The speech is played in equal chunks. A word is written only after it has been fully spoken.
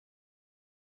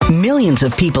Millions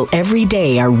of people every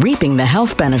day are reaping the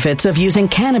health benefits of using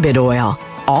cannabis oil,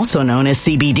 also known as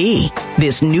CBD.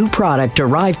 This new product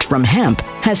derived from hemp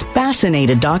has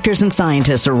fascinated doctors and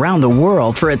scientists around the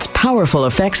world for its powerful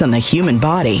effects on the human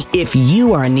body. If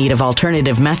you are in need of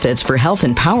alternative methods for health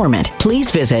empowerment, please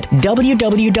visit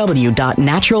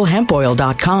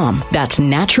www.naturalhempoil.com. That's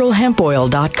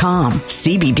naturalhempoil.com.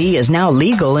 CBD is now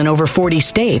legal in over 40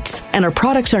 states, and our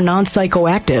products are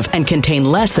non-psychoactive and contain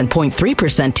less than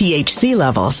 0.3% THC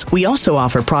levels. We also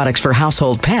offer products for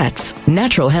household pets.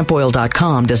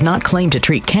 Naturalhempoil.com does not claim to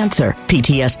treat cancer,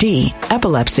 PTSD,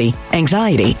 epilepsy,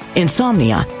 anxiety,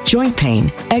 insomnia, joint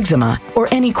pain, eczema, or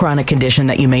any chronic condition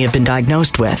that you may have been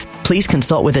diagnosed with. Please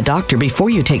consult with a doctor before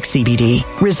you take CBD.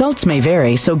 Results may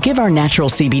vary, so give our natural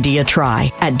CBD a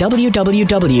try at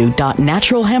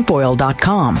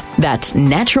www.naturalhempoil.com. That's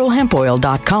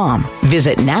naturalhempoil.com.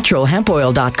 Visit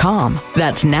naturalhempoil.com.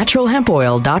 That's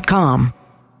naturalhempoil.com.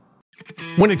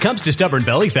 When it comes to stubborn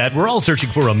belly fat, we're all searching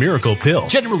for a miracle pill.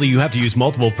 Generally, you have to use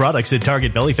multiple products that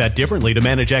target belly fat differently to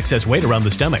manage excess weight around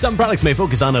the stomach. Some products may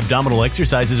focus on abdominal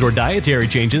exercises or dietary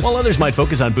changes, while others might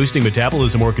focus on boosting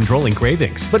metabolism or controlling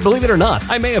cravings. But believe it or not,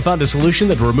 I may have found a solution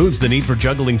that removes the need for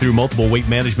juggling through multiple weight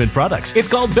management products. It's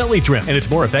called Belly Trim, and it's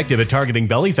more effective at targeting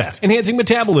belly fat, enhancing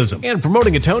metabolism, and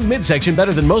promoting a toned midsection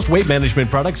better than most weight management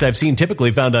products I've seen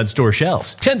typically found on store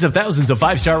shelves. Tens of thousands of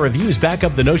 5-star reviews back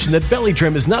up the notion that Belly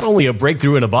Trim is not only a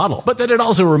breakthrough in a bottle, but that it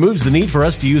also removes the need for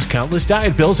us to use countless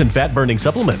diet pills and fat-burning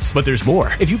supplements. But there's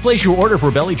more. If you place your order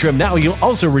for Belly Trim now, you'll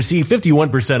also receive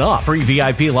 51% off, free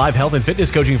VIP live health and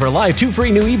fitness coaching for life, 2 free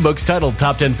new ebooks titled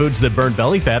Top 10 Foods That Burn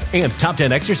Belly Fat and Top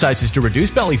 10 Exercises to Reduce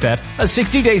Belly Fat, a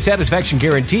 60-day satisfaction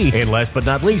guarantee, and last but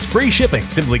not least, free shipping.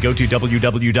 Simply go to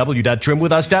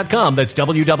www.trimwithus.com. That's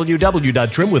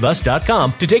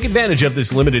www.trimwithus.com to take advantage of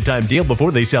this limited time deal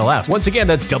before they sell out. Once again,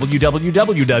 that's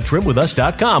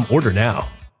www.trimwithus.com. Order now.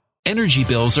 Energy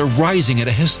bills are rising at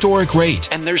a historic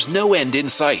rate, and there's no end in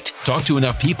sight. Talk to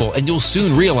enough people, and you'll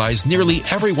soon realize nearly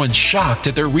everyone's shocked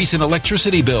at their recent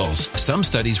electricity bills. Some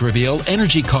studies reveal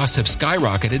energy costs have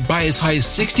skyrocketed by as high as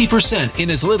 60%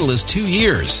 in as little as 2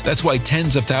 years. That's why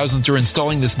tens of thousands are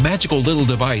installing this magical little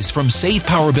device from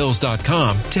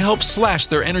SavePowerBills.com to help slash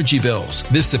their energy bills.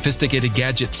 This sophisticated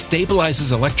gadget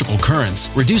stabilizes electrical currents,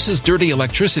 reduces dirty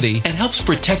electricity, and helps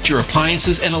protect your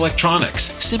appliances and electronics.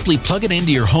 Simply plug it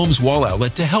into your home's wall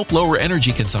outlet to help lower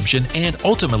energy consumption and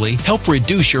ultimately help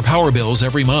reduce your power bills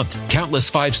every month.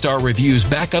 Countless 5-star reviews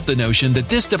back up the notion that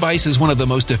this device is one of the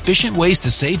most efficient ways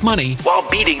to save money while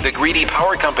beating the greedy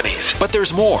power companies. But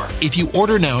there's more. If you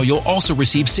order now, you'll also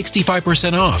receive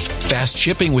 65% off, fast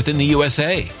shipping within the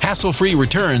USA, hassle-free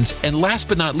returns, and last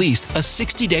but not least, a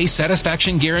 60-day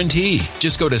satisfaction guarantee.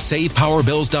 Just go to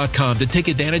SavePowerBills.com to take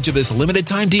advantage of this limited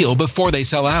time deal before they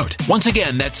sell out. Once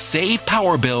again, that's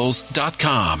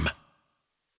SavePowerBills.com.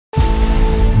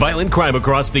 Violent crime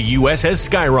across the U.S. has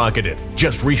skyrocketed.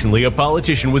 Just recently, a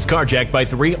politician was carjacked by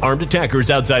 3 armed attackers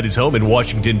outside his home in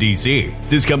Washington, D.C.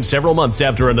 This comes several months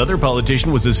after another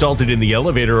politician was assaulted in the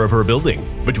elevator of her building.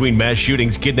 Between mass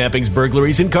shootings, kidnappings,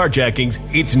 burglaries, and carjackings,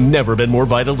 it's never been more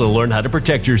vital to learn how to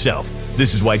protect yourself.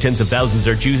 This is why tens of thousands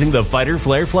are choosing the Fighter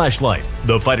Flare flashlight.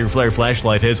 The Fighter Flare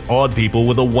flashlight has awed people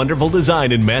with a wonderful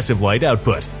design and massive light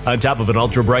output. On top of an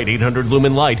ultra-bright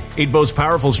 800-lumen light, it boasts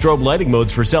powerful strobe lighting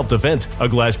modes for self-defense, a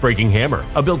glass-breaking hammer,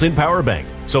 a built-in power bank,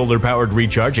 solar-powered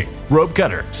recharging, rope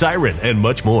cutter, siren, and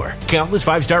much more. Countless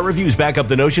 5-star reviews back up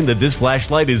the notion that this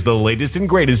flashlight is the latest and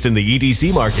greatest in the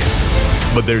EDC market.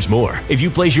 But there's more. If you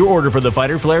place your order for the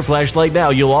Fighter Flare flashlight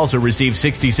now, you'll also receive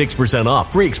 66%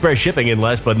 off, free express shipping, and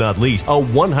last but not least, a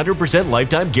 100%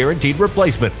 lifetime guaranteed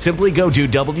replacement. Simply go to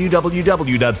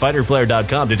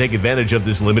www.fighterflare.com to take advantage of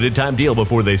this limited time deal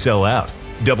before they sell out.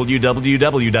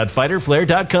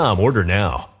 www.fighterflare.com. Order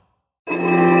now.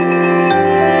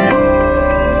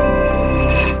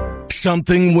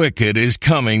 Something wicked is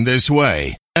coming this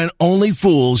way, and only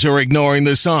fools are ignoring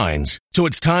the signs. So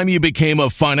it's time you became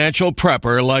a financial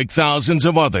prepper like thousands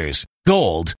of others.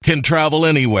 Gold can travel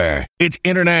anywhere. It's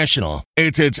international.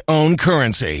 It's its own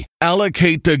currency.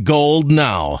 Allocate to gold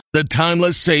now, the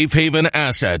timeless safe haven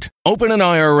asset. Open an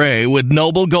IRA with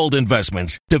Noble Gold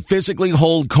Investments to physically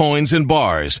hold coins and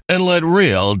bars and let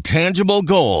real, tangible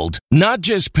gold, not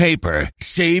just paper,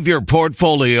 Save your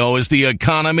portfolio as the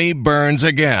economy burns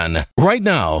again. Right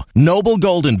now, Noble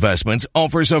Gold Investments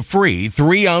offers a free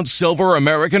 3-ounce silver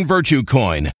American Virtue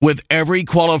coin with every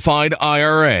qualified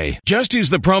IRA. Just use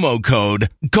the promo code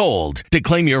GOLD to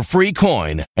claim your free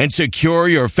coin and secure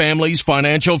your family's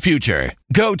financial future.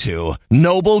 Go to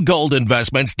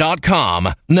noblegoldinvestments.com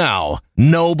now.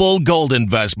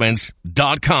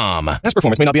 noblegoldinvestments.com. Past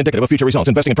performance may not be indicative of future results.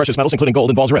 Investing in precious metals, including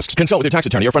gold, involves risks. Consult with your tax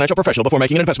attorney or financial professional before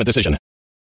making an investment decision.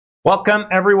 Welcome,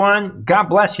 everyone. God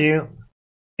bless you.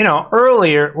 You know,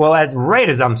 earlier, right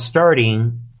as I'm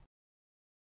starting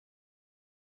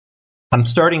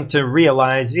to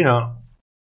realize,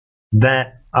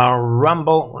 that our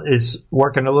Rumble is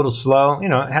working a little slow.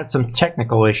 It had some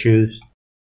technical issues.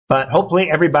 But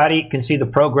hopefully everybody can see the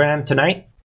program tonight.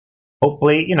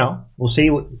 Hopefully, we'll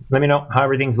see. Let me know how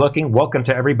everything's looking. Welcome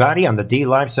to everybody on the D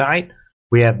Live side.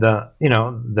 We have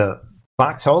the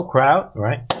Foxhole crowd,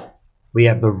 right? We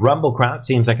have the Rumble crowd.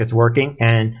 Seems like it's working.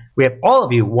 And we have all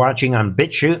of you watching on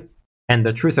BitChute and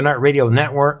the Truth and Art Radio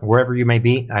Network, wherever you may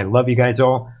be. I love you guys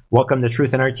all. Welcome to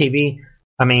Truth and Art TV.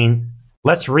 I mean,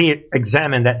 let's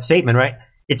re-examine that statement, right?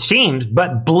 It seems,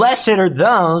 but blessed are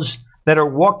those that are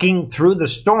walking through the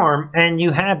storm, and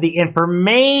you have the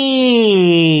information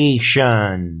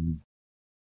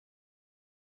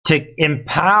to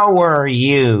empower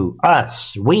you,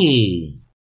 we,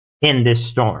 in this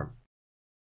storm.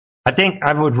 I think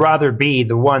I would rather be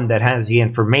the one that has the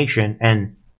information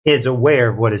and is aware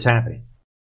of what is happening.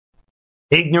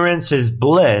 Ignorance is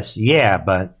bliss, yeah,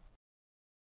 but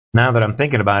now that I'm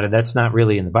thinking about it, that's not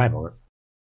really in the Bible.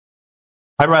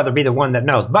 I'd rather be the one that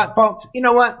knows. But, folks, you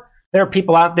know what? There are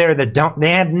people out there that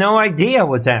they have no idea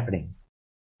what's happening.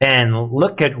 And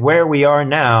look at where we are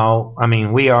now. I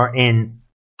mean, we are in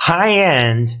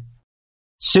high-end,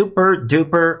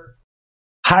 super-duper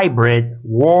hybrid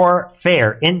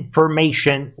warfare,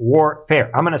 information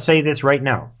warfare. I'm going to say this right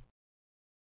now.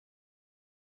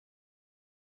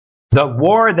 The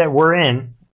war that we're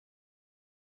in,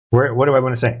 what do I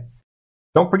want to say?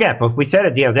 Don't forget, folks, we said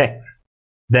it the other day,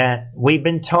 that we've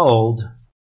been told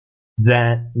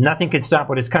that nothing can stop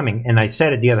what is coming. And I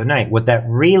said it the other night. What that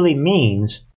really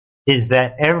means is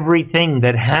that everything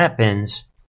that happens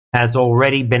has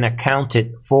already been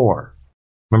accounted for.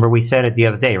 Remember, we said it the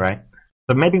other day, right?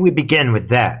 So maybe we begin with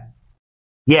that.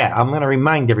 Yeah, I'm going to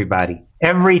remind everybody,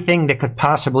 everything that could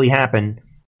possibly happen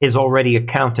is already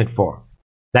accounted for.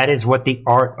 That is what the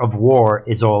art of war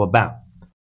is all about.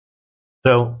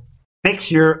 So fix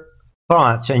your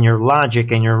thoughts and your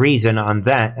logic and your reason on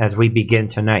that as we begin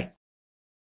tonight.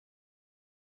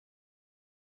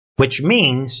 Which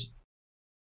means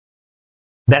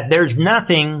that there's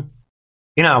nothing,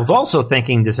 I was also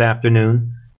thinking this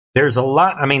afternoon, there's a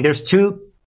lot, there's two,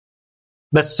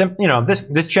 this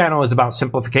channel is about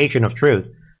simplification of truth.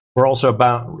 We're also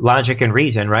about logic and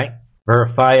reason, right?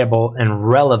 Verifiable and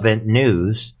relevant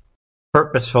news,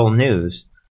 purposeful news.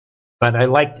 But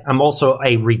I'm also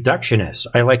a reductionist.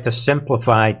 I like to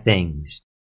simplify things.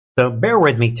 So bear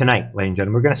with me tonight, ladies and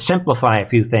gentlemen. We're going to simplify a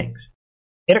few things.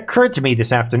 It occurred to me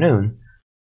this afternoon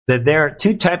that there are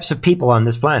two types of people on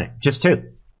this planet. Just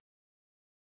two.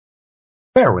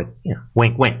 Bear with,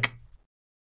 wink, wink.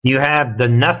 You have the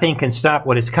nothing can stop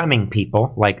what is coming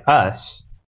people, like us.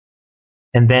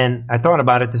 And then I thought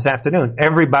about it this afternoon.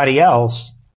 Everybody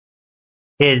else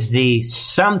is the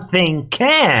something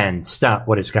can stop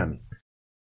what is coming.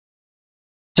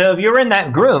 So if you're in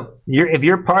that group, if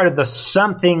you're part of the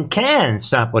something can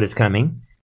stop what is coming,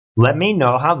 let me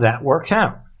know how that works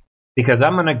out. Because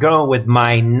I'm going to go with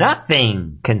my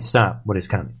nothing can stop what is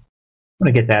coming. I'm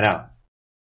going to get that out.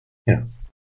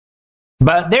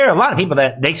 But there are a lot of people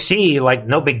that they see like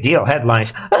no big deal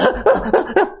headlines.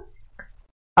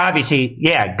 Obviously,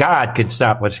 yeah, God can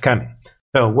stop what's coming.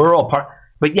 So we're all part.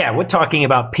 But yeah, we're talking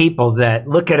about people that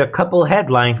look at a couple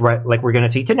headlines, right, like we're going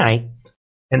to see tonight,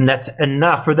 and that's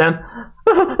enough for them.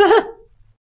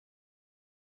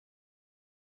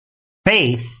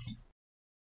 Faith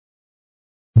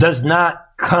does not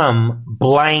come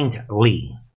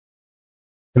blindly.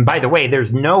 And by the way,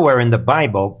 there's nowhere in the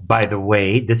Bible, by the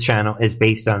way, this channel is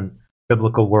based on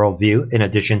biblical worldview in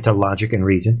addition to logic and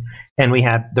reason. And we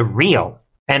have the real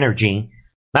energy,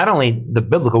 not only the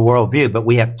biblical worldview, but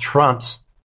we have Trump's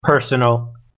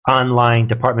personal online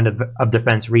Department of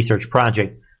Defense research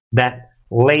project that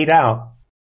laid out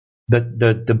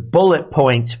the bullet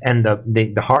points and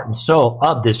the heart and soul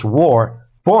of this war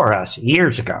for us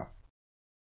years ago.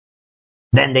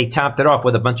 Then they topped it off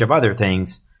with a bunch of other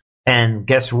things. And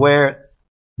guess where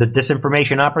the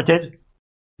disinformation operatives?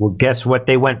 Well, guess what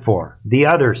they went for? The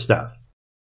other stuff.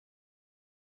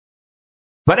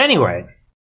 But anyway,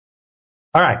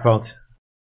 All right, folks.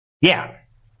 Yeah.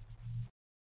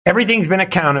 Everything's been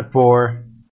accounted for.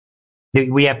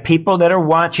 We have people that are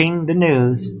watching the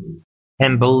news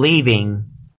and believing,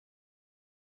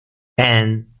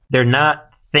 and they're not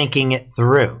thinking it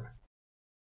through.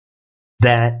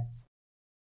 That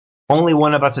only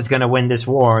one of us is going to win this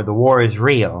war. The war is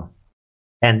real.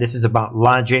 And this is about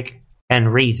logic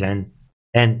and reason.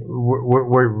 And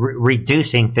we're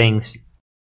reducing things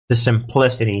to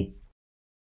simplicity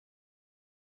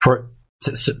for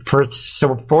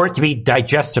it to be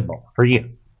digestible for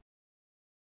you.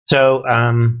 So,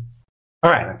 all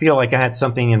right, I feel like I had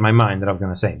something in my mind that I was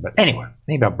going to say. But anyway,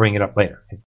 maybe I'll bring it up later.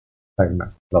 If I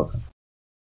remember. All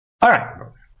right.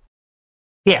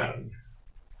 Yeah.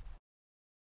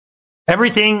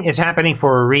 Everything is happening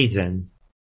for a reason.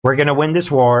 We're going to win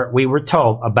this war. We were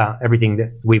told about everything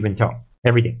that we've been told.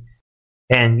 Everything.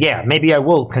 And yeah, maybe I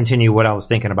will continue what I was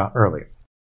thinking about earlier.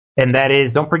 And that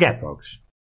is, don't forget, folks.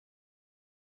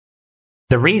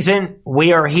 The reason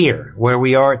we are here, where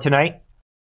we are tonight,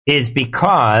 is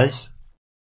because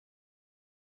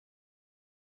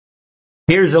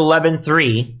here's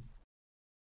 11/3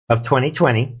 of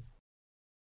 2020.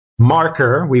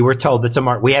 Marker, we were told it's a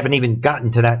mark. We haven't even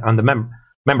gotten to that on the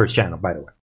members channel, by the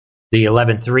way. The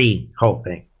 11/3 whole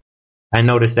thing. I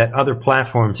noticed that other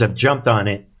platforms have jumped on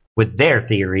it with their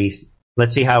theories.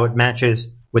 Let's see how it matches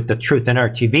with the Truth in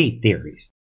RTV theories.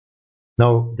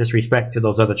 No disrespect to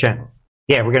those other channels.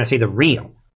 Yeah, we're going to see the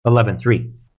real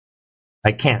 11/3.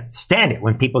 I can't stand it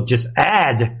when people just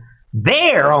add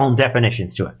their own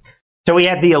definitions to it. So we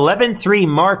have the 11/3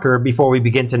 marker before we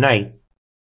begin tonight.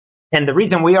 And the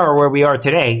reason we are where we are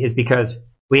today is because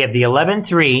we have the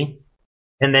 11/3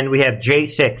 and then we have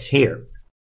J6 here.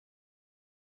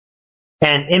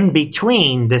 And in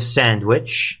between this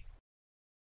sandwich,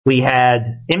 we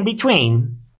had, in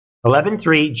between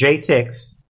 11/3,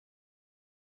 J6,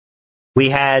 we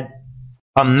had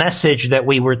a message that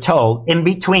we were told in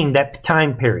between that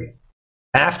time period.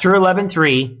 After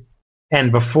 11/3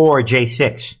 and before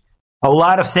J6. A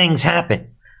lot of things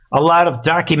happened. A lot of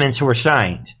documents were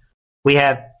signed. We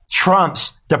have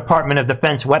Trump's Department of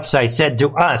Defense website said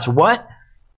to us, what?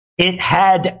 It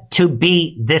had to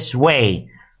be this way.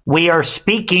 We are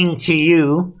speaking to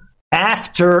you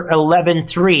after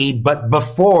 11/3, but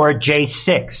before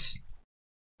J6.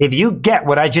 If you get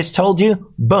what I just told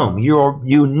you, boom,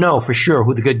 you know for sure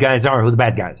who the good guys are, who the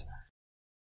bad guys.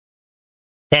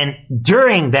 And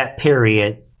during that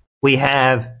period, we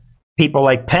have people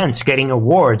like Pence getting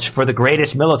awards for the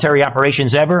greatest military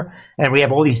operations ever, and we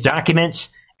have all these documents,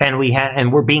 and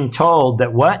we're being told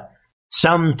that what?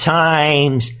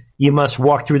 Sometimes you must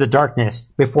walk through the darkness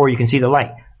before you can see the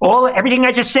light. Everything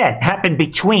I just said happened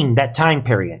between that time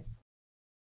period.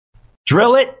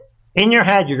 Drill it in your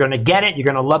head. You're going to get it. You're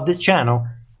going to love this channel.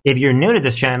 If you're new to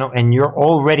this channel and you're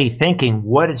already thinking,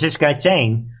 what is this guy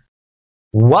saying?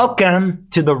 Welcome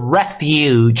to the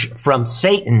refuge from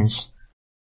Satan's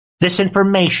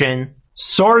disinformation,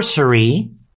 sorcery,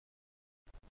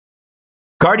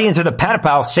 guardians of the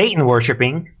pedophiles, Satan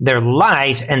worshipping, their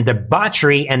lies and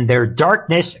debauchery and their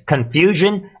darkness,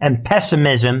 confusion, and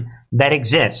pessimism that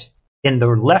exists in the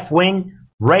left wing,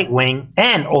 right wing,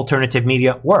 and alternative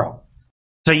media world.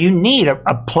 So you need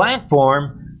a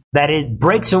platform that it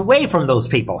breaks away from those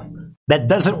people, that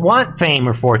doesn't want fame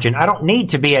or fortune. I don't need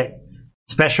to be at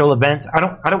special events. I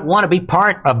don't want to be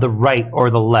part of the right or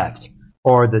the left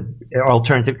or the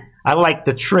alternative. I like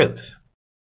the truth.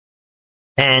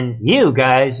 And you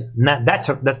guys, that's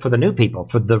for the new people.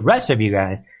 For the rest of you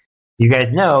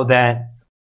guys know that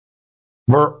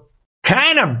we're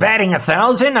kind of batting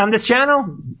 1,000 on this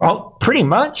channel, pretty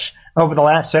much over the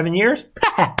last 7 years.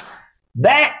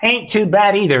 That ain't too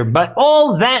bad either. But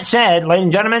all that said, ladies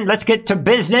and gentlemen, let's get to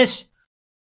business.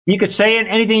 You could say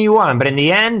anything you want, but in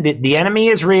the end, the enemy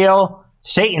is real,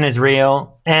 Satan is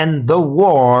real, and the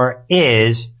war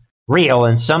is real.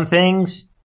 And some things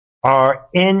are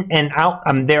in and out.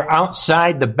 They're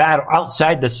outside the battle,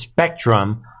 outside the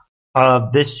spectrum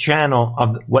of this channel.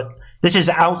 This is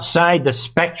outside the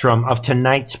spectrum of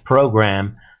tonight's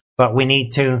program, but we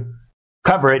need to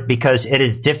cover it because it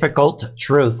is difficult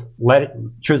truth.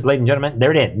 Truth, ladies and gentlemen.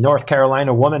 There it is. North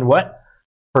Carolina woman, what?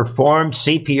 Performed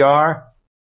CPR,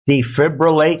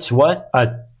 defibrillates, what?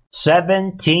 A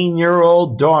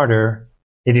 17-year-old daughter,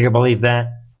 if you can believe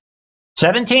that.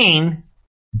 17,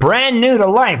 brand new to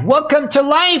life. Welcome to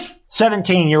life,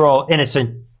 17-year-old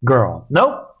innocent girl.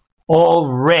 Nope.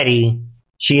 Already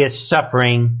she is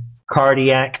suffering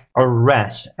cardiac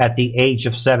arrest at the age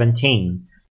of 17.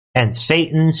 And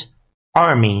Satan's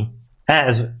army,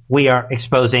 as we are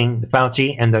exposing the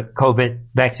Fauci and the COVID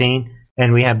vaccine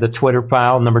and we have the Twitter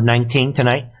file number 19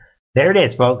 tonight. There it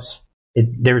is, folks.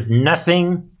 There's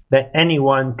nothing that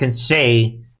anyone can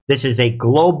say. This is a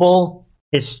global,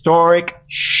 historic,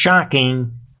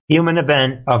 shocking human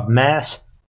event of mass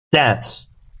deaths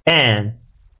and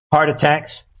heart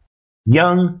attacks,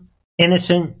 young,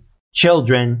 innocent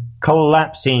children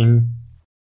collapsing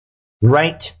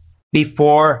right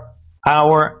before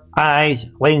our eyes.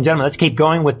 Ladies and gentlemen, let's keep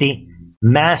going with the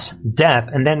mass death.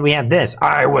 And then we have this.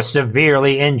 I was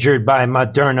severely injured by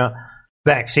Moderna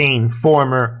vaccine.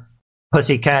 Former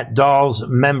Pussycat Dolls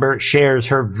member shares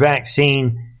her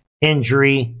vaccine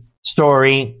injury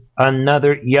story.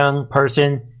 Another young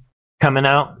person coming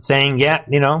out saying, yeah,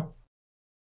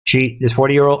 this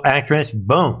 40-year-old actress,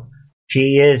 boom,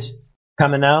 she is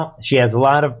coming out. She has a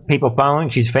lot of people following.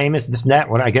 She's famous, this and that,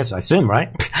 what I assume, right?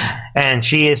 And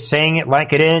she is saying it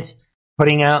like it is,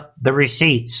 putting out the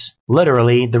receipts,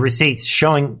 literally the receipts,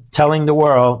 telling the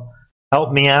world,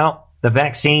 help me out. The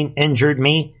vaccine injured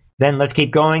me. Then let's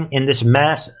keep going. In this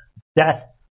mass death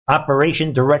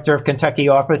operation, Director of Kentucky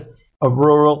Office of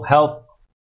Rural Health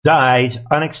dies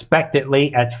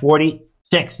unexpectedly at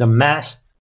 46. The mass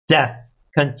death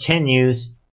continues.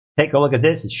 Take a look at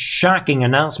this. It's a shocking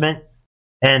announcement.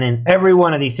 And in every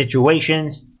one of these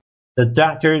situations, the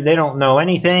doctor, they don't know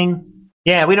anything.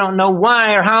 Yeah, we don't know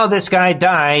why or how this guy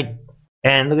died.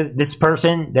 And look at this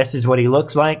person. This is what he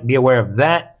looks like. Be aware of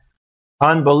that.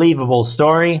 Unbelievable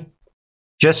story.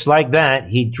 Just like that,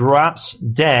 he drops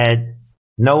dead.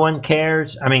 No one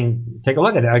cares. I mean, take a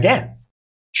look at it again.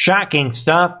 Shocking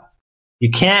stuff.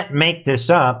 You can't make this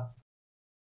up.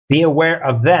 Be aware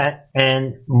of that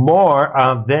and more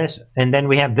of this. And then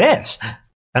we have this.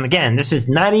 And again, this is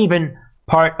not even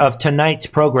part of tonight's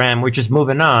program. We're just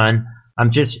moving on.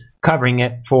 I'm just covering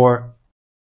it for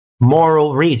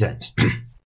moral reasons.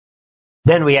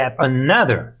 Then we have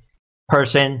another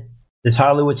person, this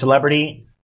Hollywood celebrity,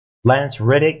 Lance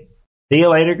Riddick. See you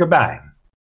later, goodbye.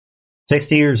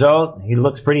 60 years old. He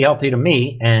looks pretty healthy to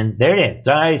me. And there it is.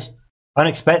 Dies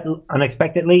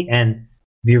unexpectedly. And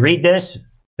if you read this,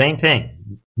 same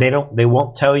thing. They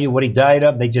won't tell you what he died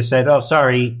of. They just said, oh,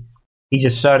 sorry, he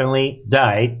just suddenly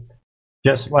died.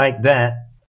 Just like that.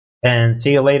 And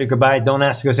see you later, goodbye. Don't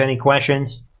ask us any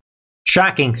questions.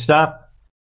 Shocking stuff.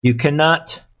 You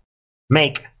cannot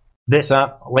make this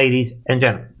up, ladies and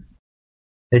gentlemen.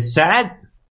 It's sad.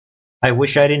 I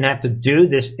wish I didn't have to do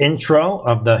this intro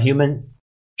of the human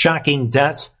shocking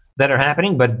deaths that are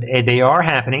happening, but they are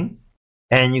happening.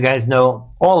 And you guys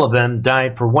know all of them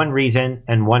died for one reason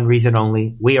and one reason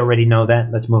only. We already know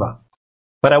that. Let's move on.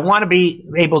 But I want to be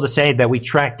able to say that we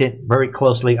tracked it very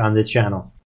closely on this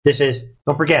channel. This is,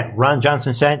 don't forget, Ron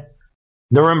Johnson said,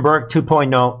 Nuremberg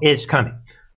 2.0 is coming.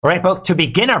 All right, folks, to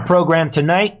begin our program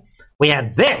tonight, we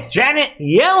have this. Janet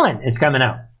Yellen is coming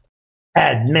out.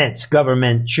 Admits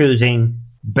government choosing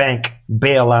bank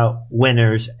bailout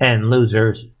winners and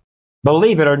losers.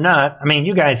 Believe it or not, I mean,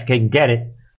 you guys can get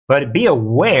it, but be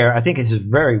aware, I think this is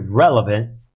very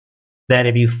relevant, that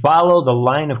if you follow the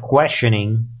line of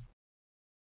questioning,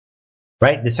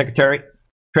 right, the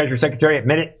Treasury Secretary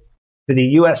admitted to the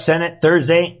U.S. Senate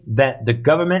Thursday that the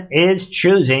government is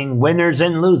choosing winners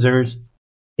and losers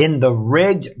in the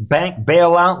rigged bank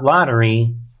bailout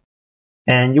lottery.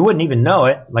 And you wouldn't even know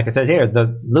it. Like it says here,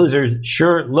 the losers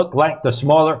sure look like the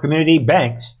smaller community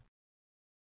banks.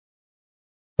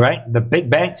 Right? The big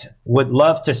banks would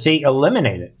love to see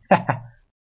eliminated.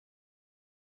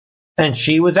 And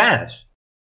she was asked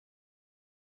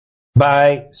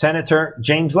by Senator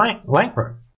James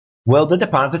Lankford, will the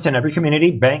deposits in every community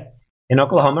bank in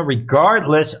Oklahoma,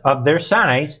 regardless of their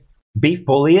size, be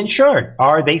fully insured?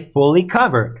 Are they fully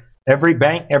covered? Every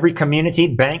bank, every community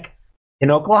bank in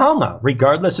Oklahoma,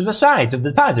 regardless of the size of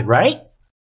the deposit, right?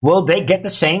 Will they get the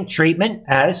same treatment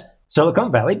as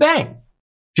Silicon Valley Bank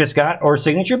just got, or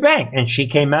Signature Bank? And she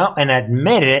came out and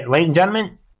admitted it, ladies and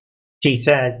gentlemen. She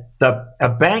said a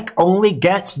bank only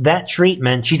gets that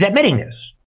treatment. She's admitting this.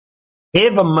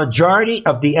 If a majority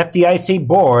of the FDIC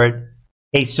board,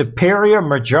 a superior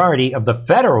majority of the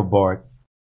federal board,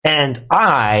 and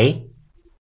I,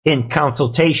 in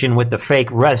consultation with the fake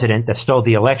resident that stole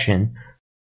the election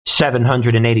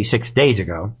 786 days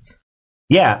ago,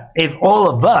 yeah, if all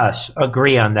of us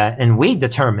agree on that and we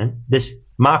determine, this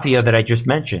mafia that I just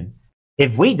mentioned,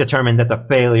 if we determine that the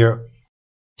failure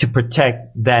to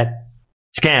protect that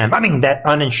that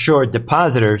uninsured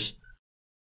depositors,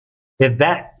 if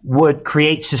that would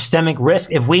create systemic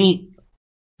risk, if we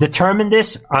determine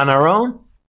this on our own,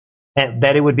 and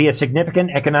that it would be a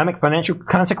significant economic, financial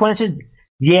consequences,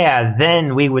 yeah,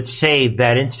 then we would save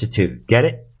that institute. Get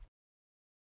it?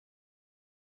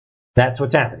 That's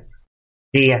what's happening.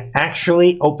 He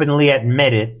actually openly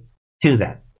admitted to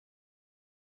that.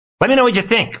 Let me know what you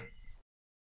think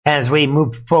as we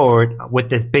move forward with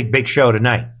this big show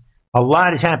tonight. A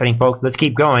lot is happening, folks. Let's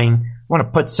keep going. I want to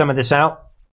put some of this out.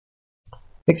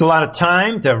 Takes a lot of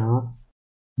time to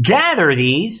gather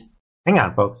these. Hang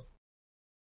on, folks.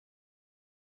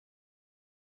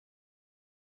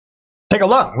 Take a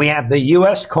look. We have the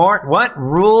U.S. court. What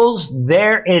rules?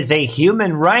 There is a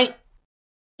human right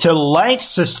to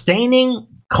life-sustaining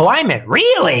climate.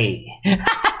 Really?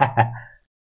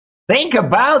 Think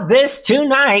about this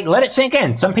tonight. Let it sink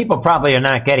in. Some people probably are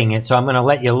not getting it, so I'm going to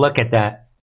let you look at that.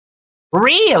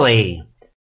 Really?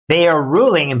 They are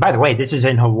ruling, and by the way, this is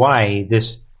in Hawaii,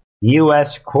 this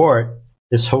U.S. court,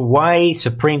 this Hawaii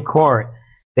Supreme Court,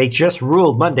 they just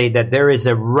ruled Monday that there is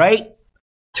a right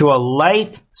to a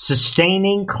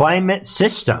life-sustaining climate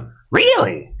system.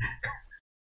 Really?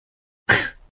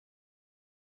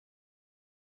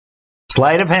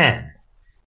 Sleight of hand.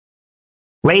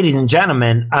 Ladies and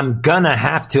gentlemen, I'm gonna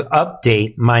have to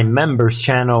update my members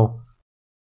channel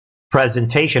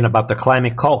presentation about the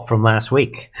climate cult from last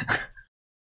week.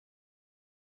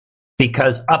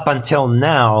 Because up until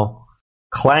now,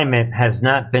 climate has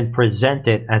not been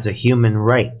presented as a human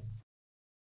right.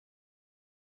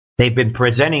 They've been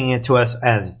presenting it to us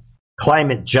as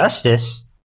climate justice.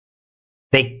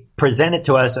 They present it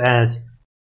to us as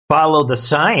follow the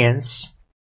science.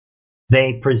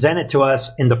 They present it to us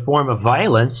in the form of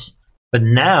violence. But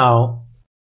now,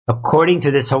 according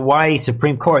to this Hawaii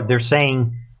Supreme Court, they're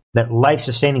saying that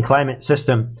life-sustaining climate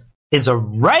system is a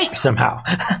right somehow.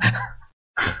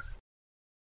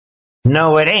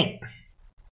 No, it ain't.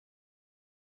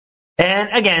 And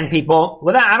again, people,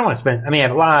 I don't want to spend, I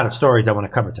have a lot of stories I want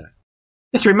to cover tonight.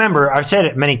 Just remember, I've said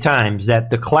it many times, that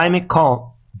the climate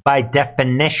cult, by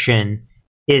definition,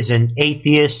 is an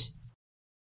atheist,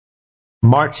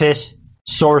 Marxist,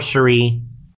 sorcery,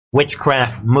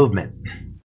 witchcraft movement.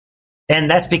 And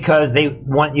that's because they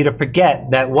want you to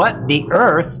forget that what? The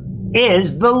earth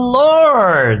is the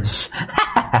Lord's.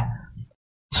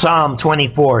 Psalm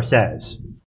 24 says,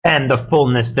 and the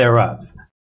fullness thereof.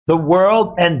 The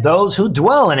world and those who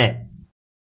dwell in it.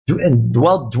 And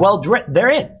dwell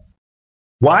therein.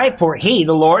 Why? For he,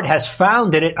 the Lord, has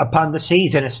founded it upon the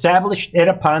seas and established it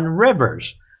upon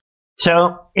rivers.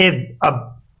 So if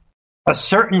a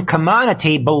certain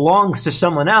commodity belongs to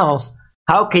someone else,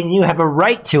 how can you have a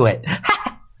right to it?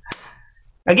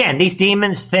 Again, these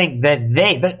demons think that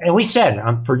and we said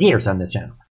for years on this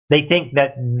channel, they think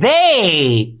that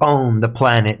they own the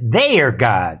planet. They are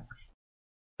God.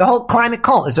 The whole climate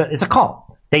cult is a cult.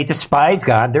 They despise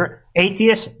God. They're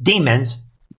atheist demons.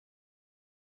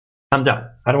 I'm done.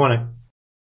 I don't want to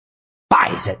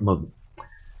buy that movement.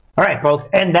 All right, folks,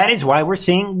 and that is why we're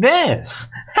seeing this.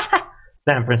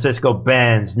 San Francisco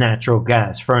bans natural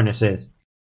gas furnaces,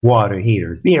 water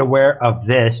heaters. Be aware of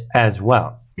this as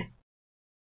well.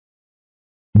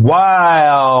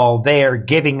 While they are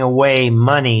giving away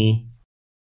money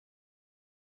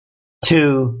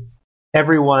to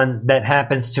everyone that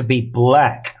happens to be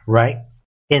black, right,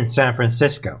 in San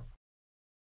Francisco.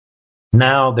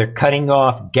 Now they're cutting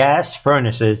off gas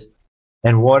furnaces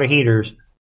and water heaters,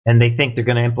 and they think they're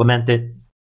going to implement it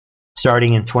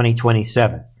starting in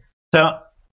 2027. So,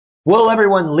 will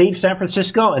everyone leave San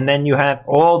Francisco, and then you have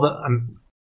all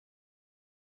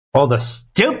the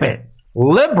stupid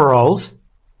liberals,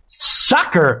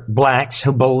 sucker blacks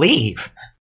who believe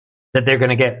that they're going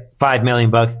to get $5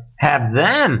 million bucks? Have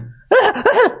them.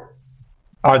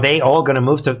 Are they all going to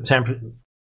move to San Francisco?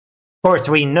 Of course,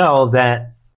 we know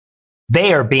that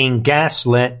they are being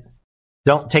gaslit.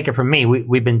 Don't take it from me.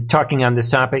 We've been talking on this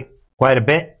topic quite a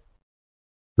bit.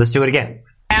 Let's do it again.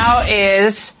 Now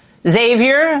is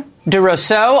Xavier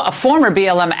DeRousseau, a former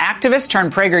BLM activist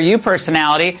turned PragerU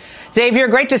personality. Xavier,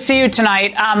 great to see you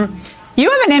tonight. You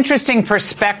have an interesting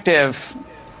perspective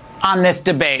on this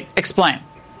debate. Explain.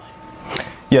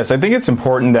 Yes, I think it's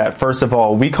important that, first of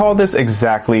all, we call this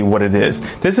exactly what it is.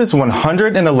 This is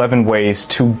 111 ways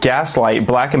to gaslight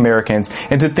black Americans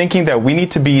into thinking that we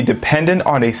need to be dependent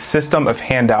on a system of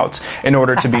handouts in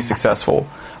order to be successful.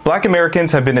 Black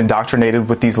Americans have been indoctrinated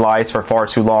with these lies for far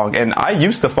too long, and I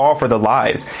used to fall for the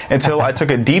lies until I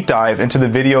took a deep dive into the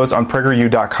videos on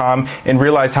PragerU.com and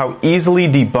realized how easily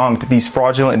debunked these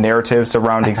fraudulent narratives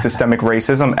surrounding systemic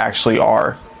racism actually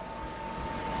are.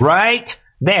 Right?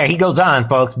 There, he goes on,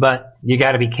 folks, but you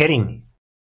got to be kidding me.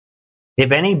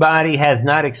 If anybody has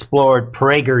not explored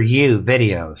PragerU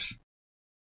videos,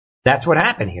 that's what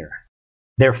happened here.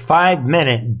 They're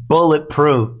 5-minute,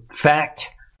 bulletproof,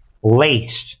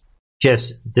 fact-laced,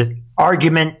 just the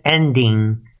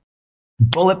argument-ending,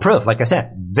 bulletproof, like I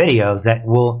said, videos that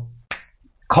will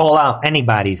call out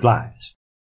anybody's lies.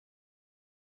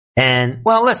 And,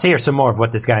 well, let's hear some more of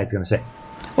what this guy is going to say.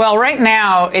 Well, right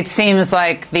now, it seems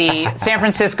like the San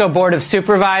Francisco Board of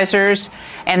Supervisors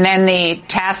and then the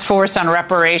Task Force on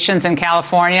Reparations in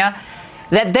California,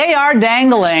 that they are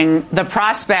dangling the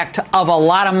prospect of a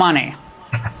lot of money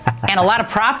and a lot of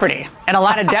property and a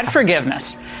lot of debt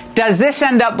forgiveness. Does this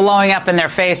end up blowing up in their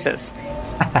faces?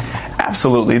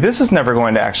 Absolutely. This is never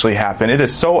going to actually happen. It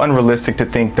is so unrealistic to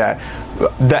think that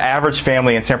the average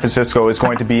family in San Francisco is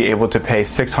going to be able to pay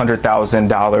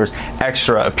 $600,000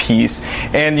 extra apiece.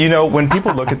 And, you know, when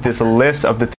people look at this list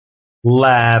of the...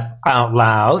 Laugh out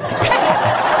loud.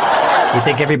 You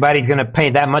think everybody's going to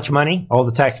pay that much money? All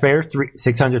the taxpayers?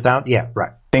 $600,000? Yeah,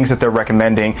 right. Things that they're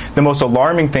recommending. The most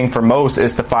alarming thing for most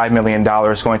is the $5 million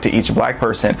going to each black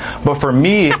person. But for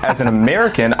me, as an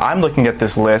American, I'm looking at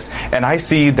this list and I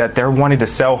see that they're wanting to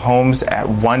sell homes at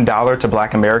 $1 to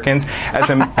black Americans. As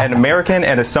an American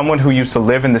and as someone who used to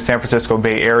live in the San Francisco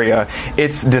Bay Area,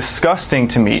 it's disgusting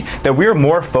to me that we're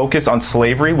more focused on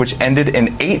slavery, which ended in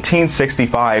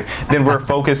 1865, than we're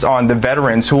focused on the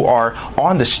veterans who are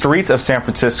on the streets of San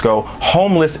Francisco,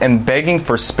 homeless and begging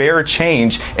for spare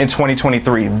change in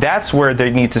 2023. That's where they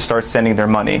need to start sending their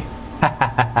money.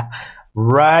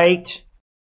 Right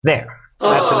there.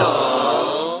 That's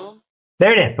enough.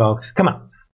 There it is, folks. Come on.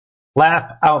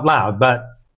 Laugh out loud. But,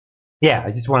 yeah,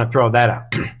 I just want to throw that out.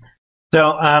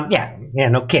 So, yeah,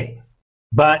 no kidding.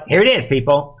 But here it is,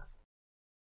 people.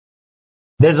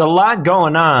 There's a lot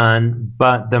going on,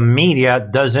 but the media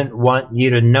doesn't want you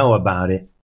to know about it.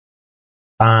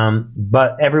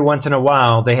 But every once in a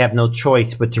while, they have no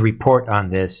choice but to report on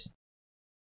this.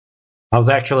 I was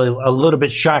actually a little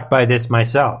bit shocked by this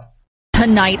myself.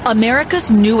 Tonight, America's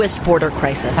newest border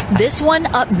crisis. This one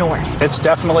up north. It's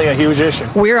definitely a huge issue.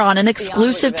 We're on an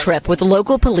exclusive trip with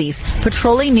local police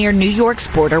patrolling near New York's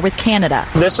border with Canada.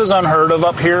 This is unheard of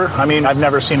up here. I mean, I've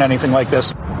never seen anything like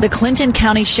this. The Clinton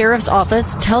County Sheriff's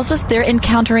Office tells us they're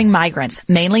encountering migrants,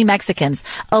 mainly Mexicans,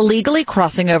 illegally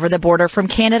crossing over the border from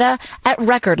Canada at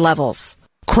record levels.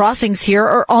 Crossings here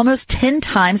are almost 10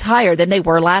 times higher than they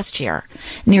were last year.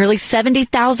 Nearly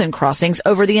 70,000 crossings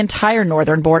over the entire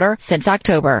northern border since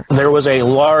October. There was a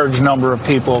large number of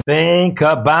people. Think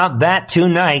about that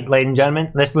tonight, ladies and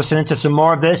gentlemen. Let's listen to some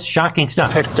more of this shocking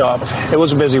stuff. Picked up. It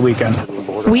was a busy weekend.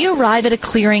 We arrive at a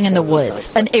clearing in the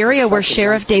woods, an area where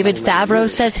Sheriff David Favreau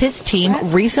says his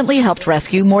team recently helped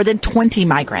rescue more than 20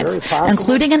 migrants,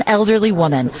 including an elderly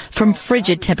woman, from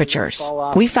frigid temperatures.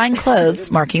 We find clothes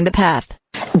marking the path.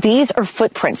 These are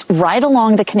footprints right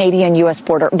along the Canadian-U.S.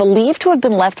 border, believed to have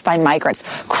been left by migrants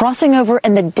crossing over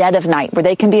in the dead of night, where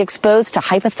they can be exposed to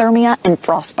hypothermia and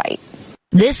frostbite.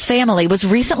 This family was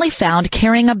recently found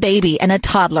carrying a baby and a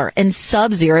toddler in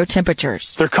sub-zero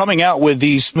temperatures. They're coming out with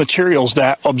these materials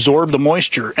that absorb the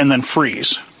moisture and then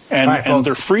freeze, and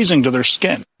they're freezing to their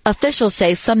skin. Officials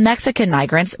say some Mexican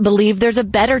migrants believe there's a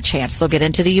better chance they'll get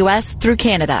into the U.S. through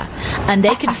Canada, and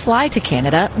they can fly to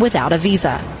Canada without a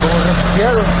visa.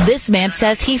 This man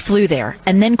says he flew there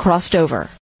and then crossed over.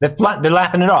 They're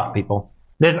laughing it off, people.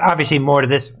 There's obviously more to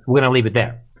this. We're going to leave it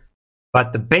there.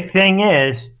 But the big thing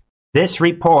is, this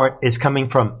report is coming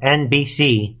from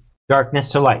NBC,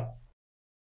 Darkness to Light.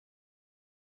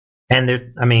 And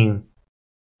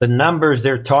the numbers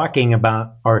they're talking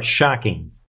about are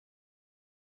shocking.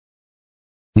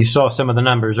 You saw some of the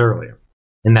numbers earlier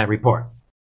in that report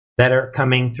that are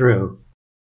coming through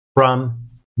from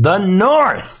the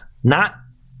north, not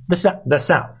the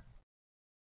south.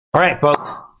 All right,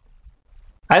 folks.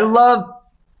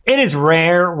 It is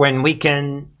rare when we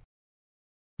can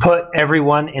put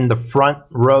everyone in the front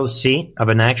row seat of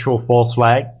an actual false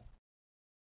flag.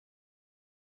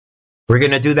 We're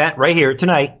going to do that right here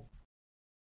tonight.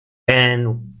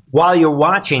 And while you're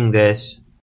watching this,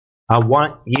 I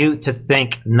want you to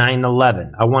think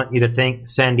 9/11. I want you to think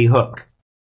Sandy Hook.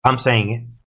 I'm saying it.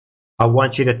 I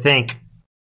want you to think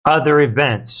other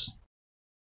events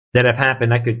that have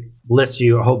happened. I could list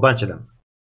you a whole bunch of them.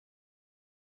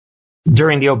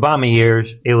 During the Obama years,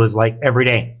 it was like every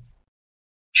day.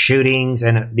 Shootings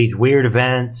and these weird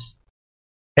events.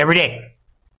 Every day.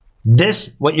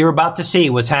 What you're about to see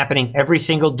was happening every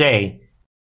single day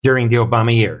during the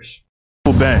Obama years.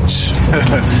 Bench.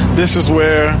 This is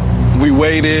where we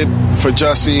waited for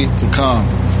Jussie to come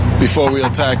before we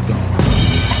attacked them.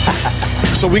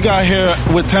 So we got here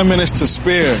with 10 minutes to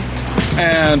spare,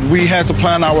 and we had to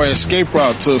plan our escape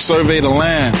route to survey the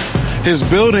land. His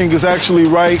building is actually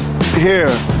right here,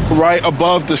 right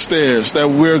above the stairs that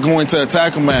we're going to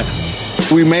attack him at.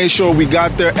 We made sure we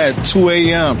got there at 2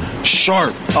 a.m.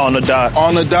 sharp. On the dot.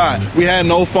 On the dot. We had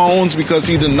no phones because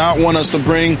he did not want us to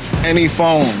bring any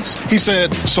phones. He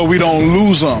said, so we don't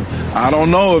lose them. I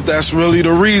don't know if that's really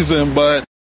the reason, but...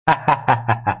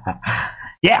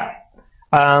 Yeah.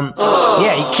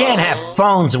 Yeah, you can't have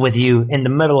phones with you in the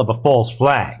middle of a false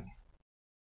flag.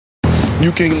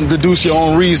 You can deduce your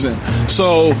own reason.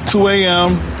 So 2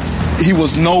 a.m., he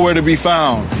was nowhere to be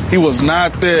found. He was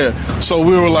not there. So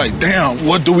we were like, damn,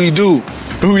 what do? We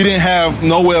didn't have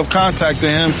no way of contacting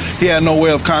him. He had no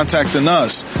way of contacting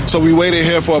us. So we waited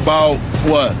here for about,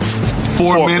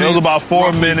 4 minutes? It was about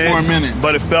 4 minutes. 4 minutes.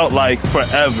 But it felt like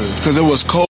forever. Because it was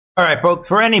cold. All right, folks,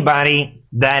 for anybody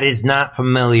that is not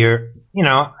familiar,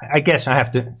 I guess I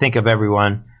have to think of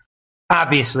everyone.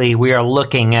 Obviously, we are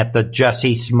looking at the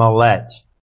Jussie Smollett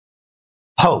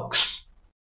hoax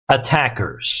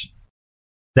attackers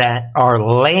that are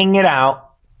laying it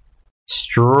out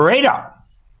straight up.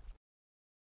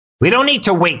 We don't need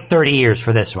to wait 30 years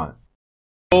for this one.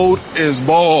 Cold is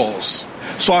balls.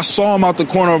 So I saw him out the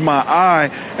corner of my eye,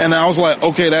 and I was like,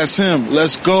 okay, that's him.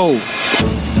 Let's go. We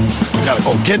gotta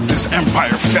go get this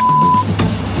Empire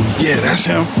Yeah, that's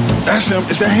him. That's him.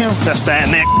 Is that him? That's that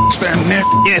Nick. It's that Nick.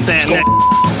 Get that Nick.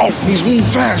 Oh, he's moving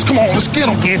fast. Come on, let's get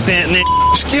him. Get that Nick.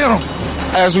 Let's get him.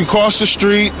 As we crossed the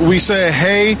street, we said,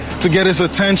 hey, to get his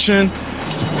attention.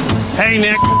 Hey,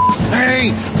 Nick.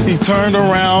 Hey. He turned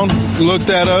around, looked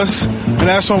at us, and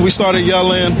that's when we started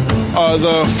yelling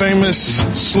the famous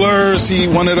slurs he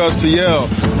wanted us to yell.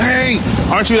 Hey.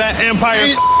 Aren't you that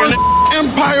Empire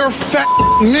Empire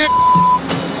Nick?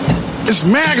 It's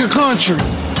MAGA country.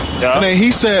 Yeah. And then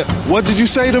he said, what did you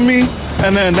say to me?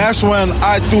 And then that's when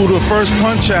I threw the first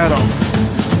punch at him.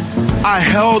 I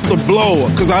held the blow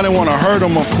because I didn't want to hurt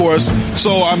him, of course.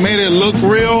 So I made it look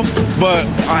real, but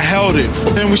I held it.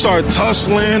 Then we started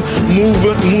tussling,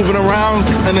 moving around,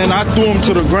 and then I threw him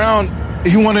to the ground.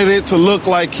 He wanted it to look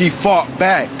like he fought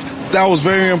back. That was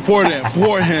very important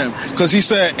for him because he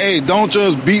said, hey, don't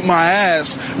just beat my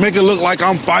ass, make it look like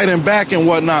I'm fighting back and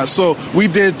whatnot. So we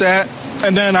did that.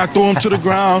 And then I threw him to the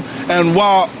ground. And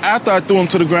after I threw him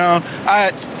to the ground,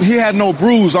 he had no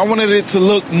bruise. I wanted it to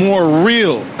look more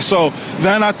real. So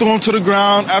then I threw him to the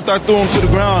ground. After I threw him to the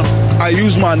ground, I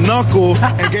used my knuckle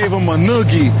and gave him a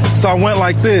noogie. So I went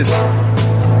like this.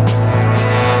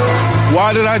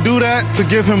 Why did I do that? To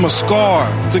give him a scar,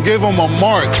 to give him a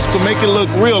mark, to make it look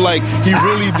real, like he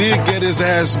really did get his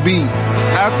ass beat.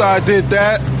 After I did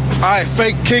that, I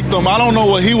fake kicked him. I don't know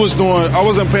what he was doing. I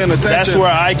wasn't paying attention. That's where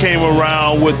I came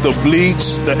around with the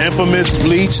bleach, the infamous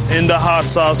bleach in the hot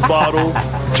sauce bottle,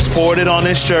 poured it on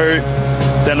his shirt.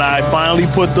 Then I finally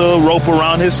put the rope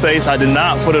around his face. I did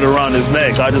not put it around his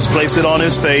neck. I just placed it on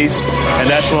his face, and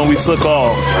that's when we took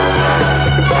off.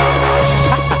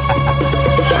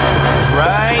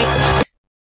 Right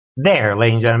there,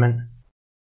 ladies and gentlemen.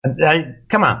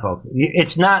 Come on, folks.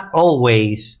 It's not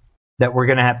always that we're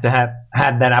going to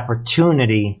have that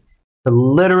opportunity to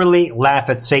literally laugh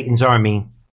at Satan's army.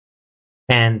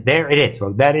 And there it is,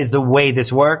 folks. That is the way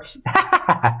this works.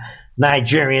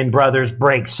 Nigerian brothers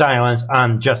break silence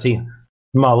on Jussie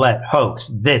Smollett hoax.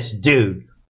 This dude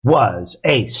was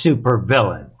a super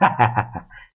villain.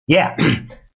 Yeah, a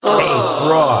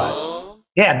fraud.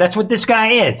 Yeah, that's what this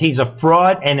guy is. He's a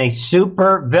fraud and a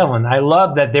super villain. I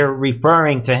love that they're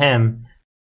referring to him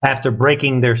after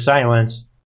breaking their silence,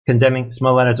 condemning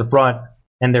Smollett as a fraud,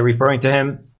 and they're referring to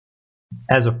him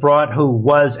as a fraud who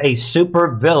was a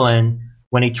super villain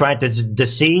when he tried to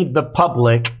deceive the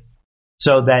public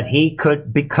so that he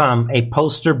could become a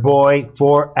poster boy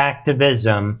for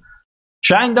activism.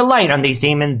 Shine the light on these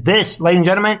demons. This, ladies and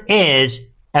gentlemen, is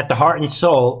at the heart and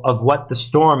soul of what the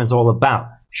storm is all about.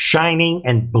 Shining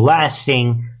and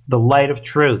blasting the light of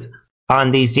truth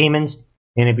on these demons.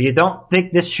 And if you don't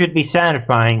think this should be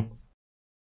satisfying,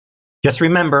 just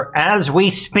remember, as we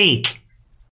speak,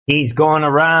 he's going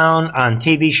around on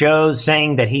TV shows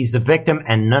saying that he's the victim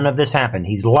and none of this happened.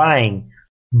 He's lying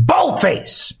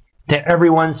bold-faced to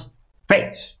everyone's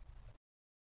face.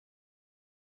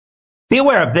 Be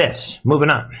aware of this. Moving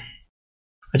on.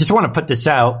 I just want to put this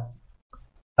out.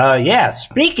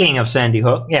 Speaking of Sandy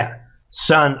Hook,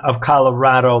 son of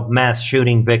Colorado mass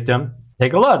shooting victim.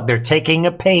 Take a look. They're taking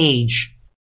a page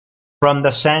from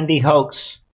the Sandy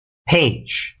Hook's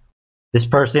page. This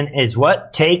person is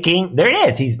what? There it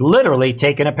is. He's literally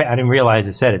taking a page. I didn't realize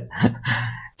it said it.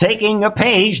 Taking a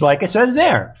page, like it says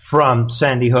there, from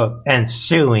Sandy Hook and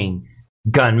suing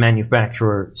gun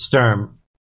manufacturer Sturm,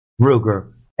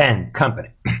 Ruger, and Company.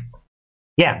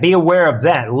 Be aware of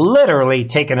that. Literally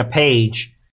taking a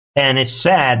page. And it's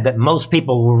sad that most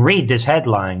people will read this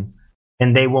headline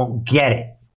and they won't get it.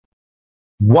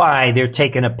 why they're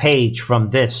taking a page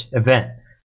from this event.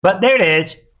 But there it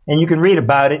is, and you can read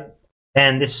about it.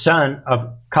 And this son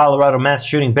of Colorado mass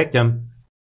shooting victim,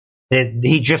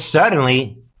 he just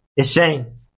suddenly is saying,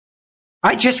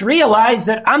 I just realized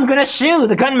that I'm going to sue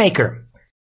the gun maker.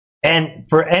 And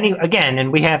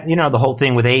and we have, the whole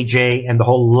thing with AJ and the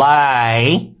whole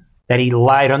lie that he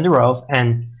lied under oath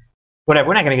and whatever.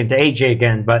 We're not going to get to AJ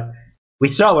again, but we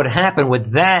saw what happened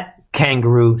with that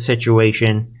kangaroo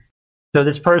situation. So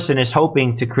this person is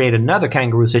hoping to create another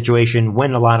kangaroo situation,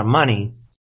 win a lot of money.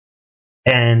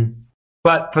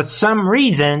 But for some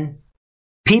reason,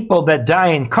 people that die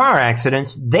in car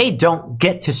accidents, they don't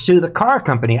get to sue the car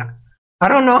company. I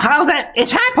don't know how that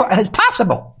is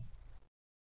possible.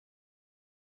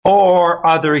 Or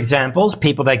other examples,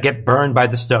 people that get burned by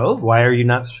the stove. Why are you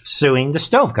not suing the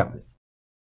stove company?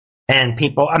 And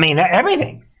people,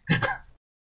 everything.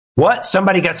 What?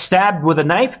 Somebody got stabbed with a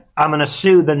knife? I'm going to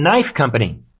sue the knife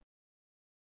company.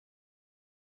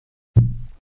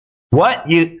 What?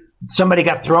 Somebody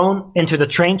got thrown into the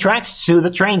train tracks? Sue the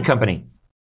train company.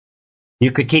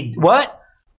 You could keep, what?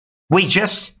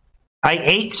 I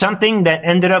ate something that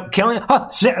ended up killing,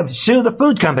 sue the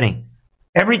food company.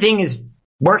 Everything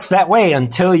works that way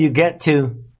until you get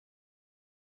to,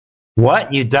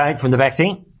 what? You died from the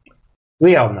vaccine?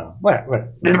 We all know. What?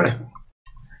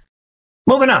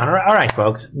 Moving on. All right,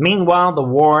 folks. Meanwhile, the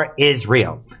war is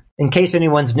real. In case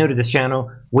anyone's new to this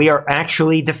channel, we are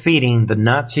actually defeating the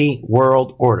Nazi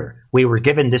world order. We were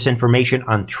given this information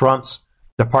on Trump's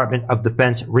Department of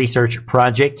Defense research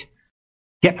project.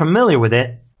 Get familiar with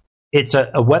it. It's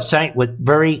a website with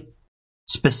very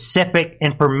specific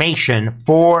information,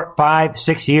 4, 5,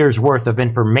 6 years worth of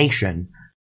information.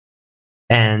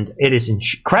 And it is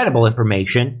incredible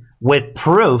information with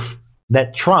proof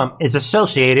that Trump is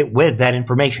associated with that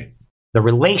information. The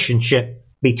relationship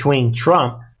between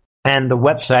Trump and the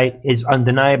website is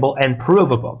undeniable and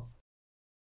provable.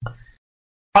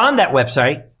 On that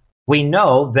website, we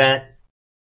know that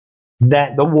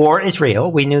the war is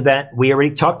real. We knew that. We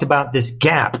already talked about this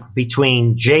gap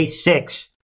between J6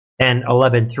 and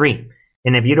 11.3.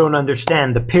 And if you don't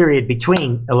understand the period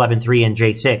between 11.3 and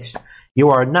J6, you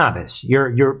are a novice.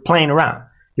 You're playing around.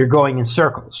 You're going in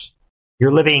circles.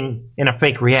 You're living in a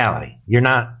fake reality. You're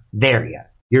not there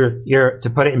yet. You're to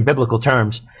put it in biblical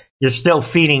terms, you're still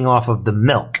feeding off of the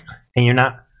milk, and you're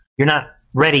not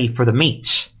ready for the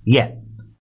meats yet.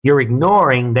 You're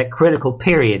ignoring that critical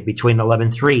period between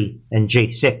 11.3 and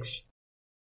J6,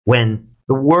 when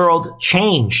the world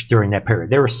changed during that period.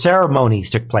 There were ceremonies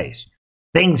took place.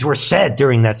 Things were said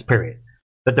during that period.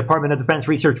 The Department of Defense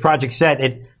Research Project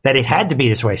said that it had to be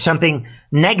this way. Something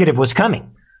negative was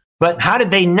coming. But how did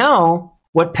they know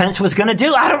what Pence was going to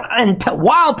do? And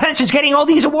while Pence is getting all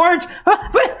these awards,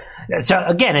 so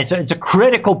again, it's a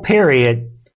critical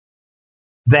period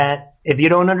that if you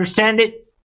don't understand it,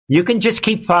 you can just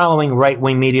keep following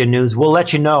right-wing media news. We'll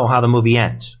let you know how the movie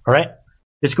ends. All right,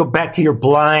 just go back to your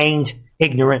blind,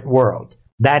 ignorant world.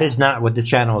 That is not what this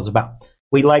channel is about.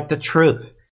 We like the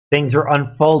truth. Things are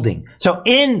unfolding. So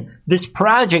in this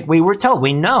project, we were told,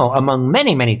 we know among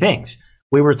many, many things.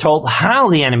 We were told how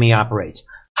the enemy operates,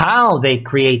 how they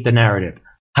create the narrative,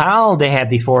 how they have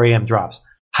these 4 a.m. drops,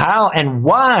 how and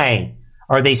why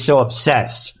are they so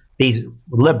obsessed, these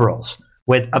liberals,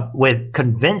 with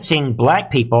convincing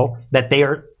black people that they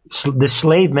are the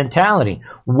slave mentality,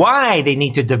 why they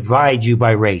need to divide you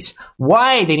by race,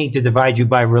 why they need to divide you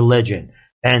by religion,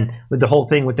 and with the whole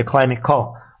thing with the climate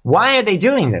call. Why are they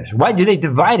doing this? Why do they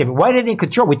divide it? Why do they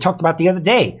control? We talked about the other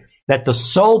day that the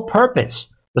sole purpose,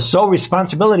 the sole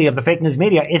responsibility of the fake news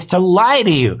media is to lie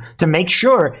to you, to make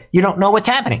sure you don't know what's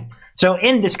happening. So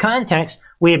in this context,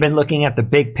 we have been looking at the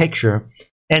big picture,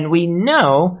 and we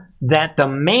know that the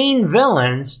main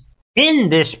villains in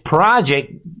this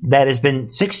project that has been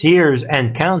 6 years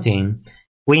and counting,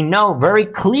 we know very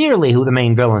clearly who the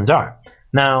main villains are.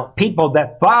 Now, people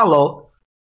that follow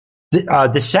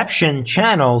deception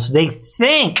channels, they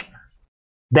think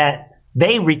that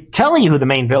they tell you who the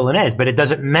main villain is, but it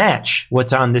doesn't match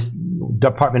what's on this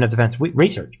Department of Defense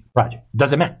research project. It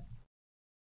doesn't match.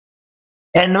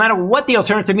 And no matter what the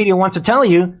alternative media wants to tell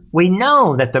you, we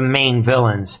know that the main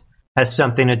villains has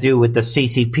something to do with the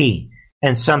CCP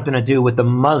and something to do with the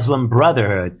Muslim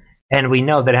Brotherhood. And we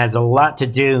know that it has a lot to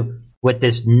do with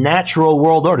this natural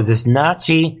world order, this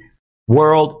Nazi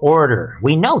world order.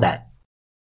 We know that.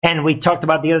 And we talked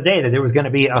about the other day that there was going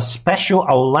to be a special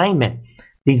alignment,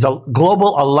 these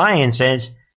global alliances,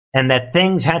 and that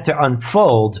things had to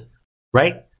unfold,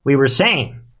 right? We were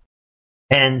saying.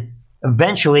 And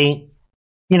eventually,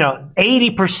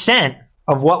 80%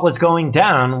 of what was going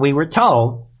down, we were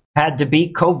told, had to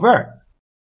be covert.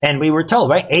 And we were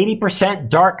told, right, 80%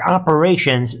 dark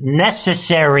operations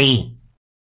necessary.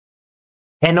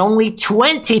 And only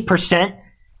 20%,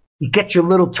 you get your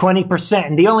little 20%.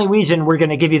 And the only reason we're going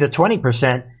to give you the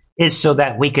 20% is so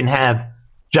that we can have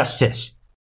justice.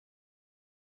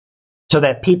 So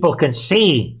that people can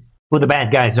see who the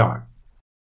bad guys are.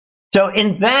 So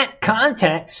in that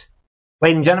context,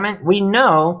 ladies and gentlemen, we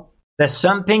know that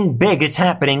something big is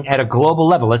happening at a global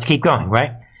level. Let's keep going,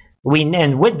 right?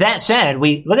 And with that said,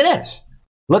 look at this.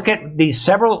 Look at these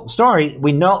several stories.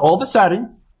 We know all of a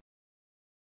sudden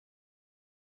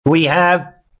we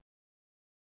have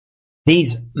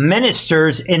these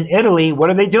ministers in Italy. What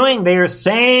are they doing? They are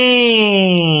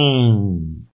saying,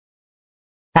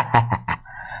 all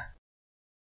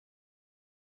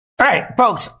right,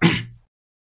 folks,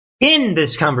 in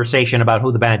this conversation about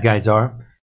who the bad guys are,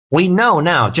 we know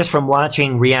now, just from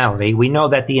watching reality, we know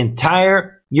that the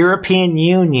entire European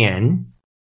Union,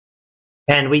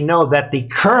 and we know that the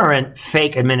current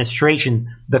fake administration,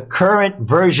 the current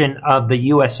version of the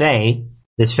USA,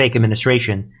 this fake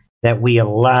administration that we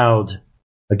allowed,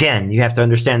 again, you have to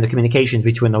understand the communications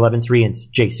between 11.3 and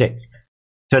J6.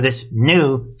 So this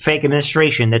new fake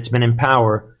administration that's been in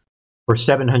power for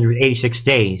 786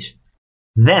 days,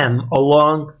 them,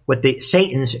 along with the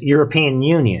Satan's European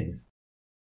Union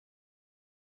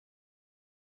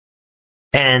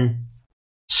and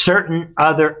certain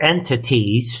other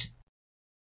entities,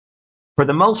 for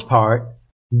the most part,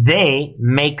 they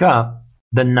make up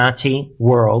the Nazi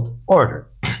world order.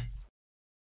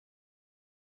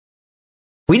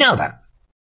 We know that.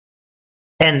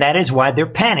 And that is why they're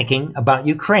panicking about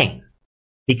Ukraine.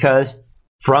 Because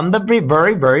from the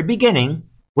very, very beginning,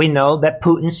 we know that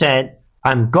Putin said,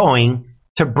 I'm going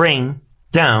to bring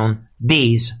down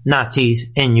these Nazis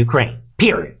in Ukraine.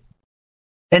 Period.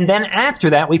 And then after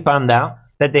that, we found out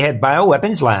that they had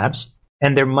bioweapons labs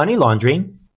and their money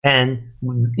laundering and,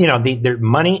 you know, their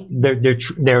money,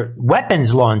 their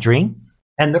weapons laundering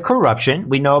and the corruption.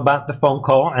 We know about the phone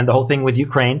call and the whole thing with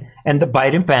Ukraine and the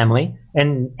Biden family.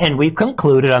 And we've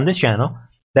concluded on this channel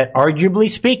that, arguably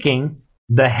speaking,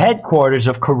 the headquarters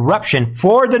of corruption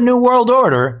for the New World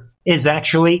Order is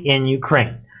actually in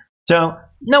Ukraine. So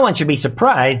no one should be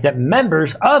surprised that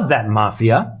members of that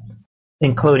mafia,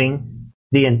 including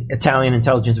the Italian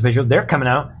intelligence official, they're coming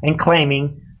out and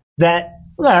claiming that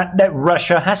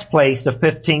Russia has placed a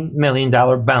 $15 million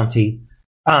bounty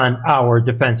on our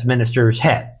defense minister's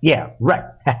head. Yeah, right.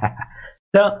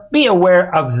 So be aware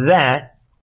of that,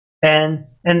 and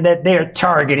that they're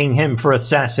targeting him for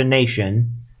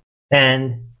assassination,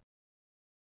 and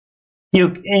you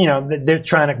know, they're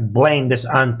trying to blame this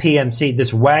on PMC,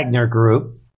 this Wagner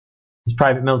group, this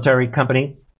private military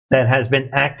company that has been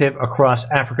active across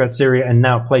Africa, Syria, and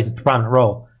now plays a prominent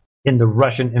role in the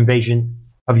Russian invasion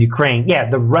of Ukraine. Yeah,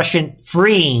 the Russian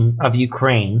freeing of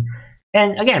Ukraine.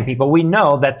 And again, people, we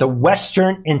know that the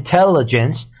Western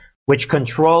intelligence, which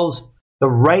controls the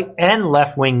right and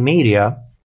left-wing media,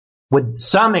 with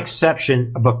some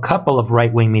exception of a couple of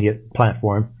right-wing media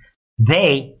platforms,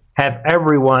 they have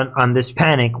everyone on this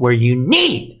panic where you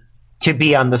need to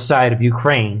be on the side of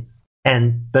Ukraine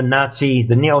and the Nazis,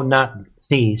 the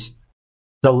neo-Nazis,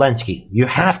 Zelensky. You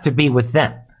have to be with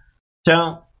them.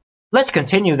 So let's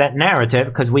continue that narrative,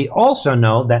 because we also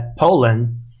know that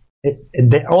Poland,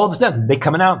 all of a sudden,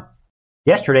 coming out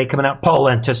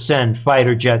Poland to send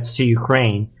fighter jets to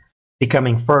Ukraine,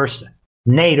 becoming first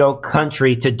NATO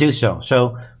country to do so.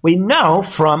 So we know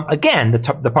from, again, the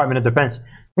Department of Defense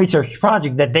Research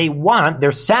Project that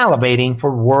they're salivating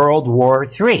for World War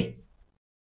III.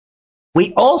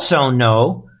 We also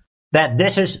know that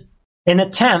this is an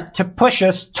attempt to push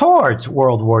us towards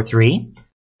World War III.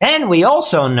 And we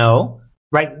also know,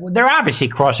 right, they're obviously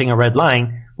crossing a red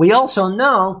line. We also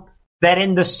know that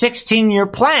in the 16-year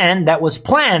plan that was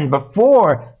planned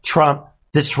before Trump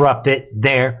disrupted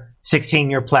their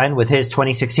 16-year plan with his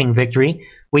 2016 victory,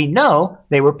 we know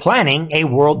they were planning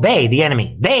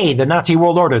the Nazi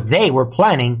world order, they were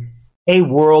planning a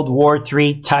World War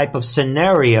III type of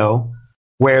scenario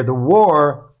where the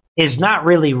war is not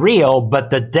really real, but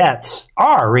the deaths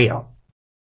are real.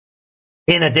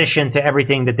 In addition to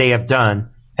everything that they have done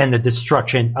and the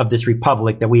destruction of this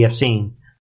republic that we have seen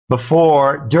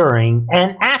before, during,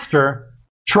 and after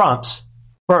Trump's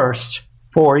first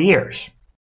 4 years.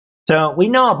 So we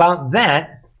know about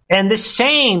that, and the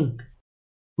same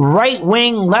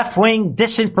right-wing, left-wing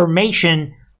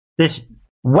disinformation, this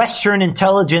Western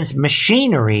intelligence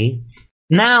machinery,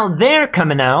 now they're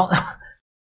coming out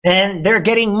and they're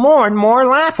getting more and more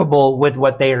laughable with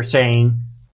what they are saying.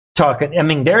 I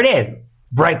mean, there it is.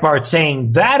 Breitbart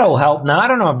saying that'll help. Now, I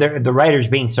don't know if the writer's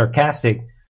being sarcastic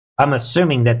I'm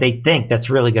assuming that they think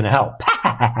that's really going to help.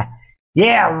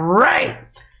 Yeah, right.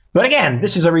 But again,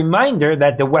 this is a reminder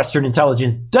that the Western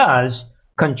intelligence does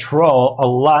control a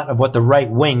lot of what the right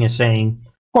wing is saying.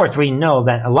 Of course, we know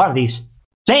that a lot of these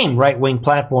same right-wing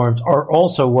platforms are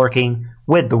also working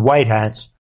with the White Hats,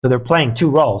 so they're playing two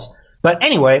roles. But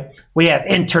anyway, we have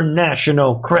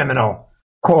International Criminal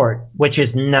Court, which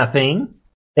is nothing.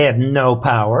 They have no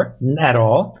power at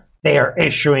all. They are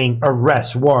issuing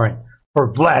arrest warrant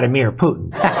for Vladimir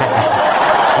Putin.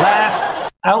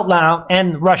 Laugh out loud,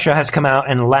 and Russia has come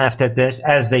out and laughed at this,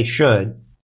 as they should.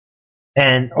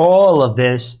 And all of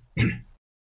this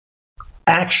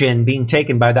action being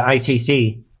taken by the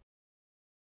ICC,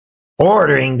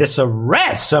 ordering this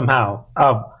arrest somehow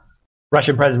of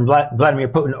Russian President Vladimir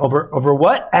Putin over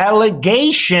what?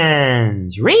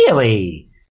 Allegations. Really?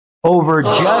 Over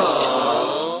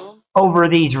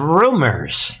these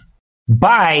rumors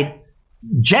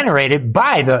generated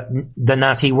by the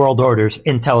Nazi world order's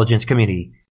intelligence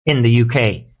community in the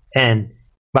UK and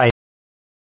by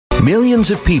Millions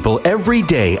of people every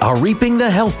day are reaping the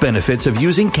health benefits of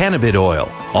using cannabis oil,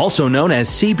 also known as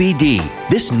CBD.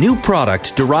 This new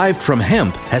product derived from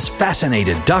hemp has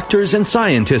fascinated doctors and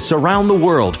scientists around the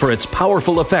world for its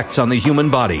powerful effects on the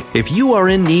human body. If you are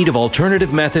in need of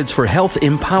alternative methods for health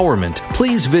empowerment,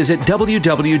 please visit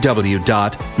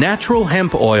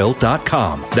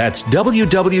www.naturalhempoil.com. That's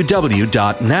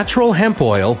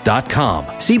www.naturalhempoil.com.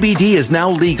 CBD is now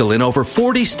legal in over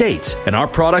 40 states, and our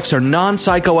products are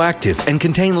non-psychoactive and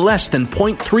contain less than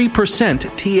 0.3%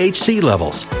 THC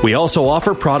levels. We also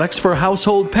offer products for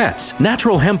household pets.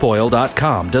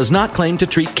 NaturalHempOil.com does not claim to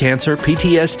treat cancer,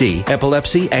 PTSD,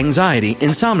 epilepsy, anxiety,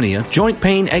 insomnia, joint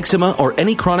pain, eczema, or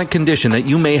any chronic condition that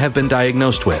you may have been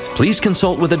diagnosed with. Please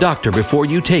consult with a doctor before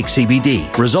you take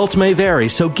CBD. Results may vary,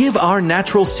 so give our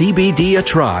natural CBD a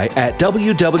try at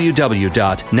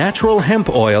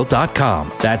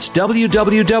www.naturalhempoil.com. That's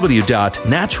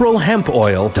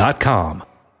www.naturalhempoil.com.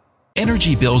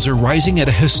 Energy bills are rising at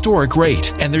a historic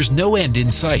rate, and there's no end in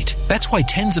sight. That's why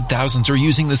tens of thousands are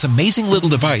using this amazing little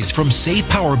device from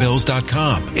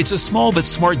SavePowerBills.com. It's a small but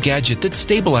smart gadget that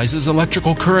stabilizes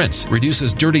electrical currents,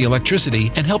 reduces dirty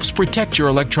electricity, and helps protect your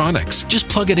electronics. Just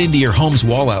plug it into your home's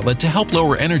wall outlet to help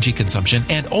lower energy consumption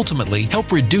and ultimately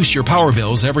help reduce your power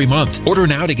bills every month. Order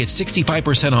now to get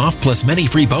 65% off plus many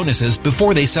free bonuses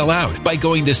before they sell out by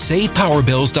going to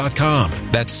SavePowerBills.com.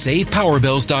 That's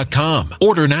SavePowerBills.com.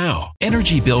 Order now.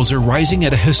 Energy bills are rising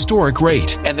at a historic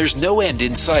rate, and there's no end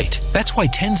in sight. That's why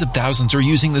tens of thousands are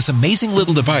using this amazing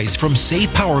little device from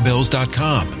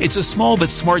SavePowerBills.com. It's a small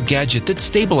but smart gadget that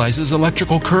stabilizes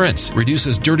electrical currents,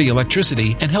 reduces dirty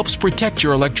electricity, and helps protect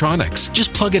your electronics.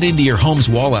 Just plug it into your home's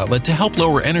wall outlet to help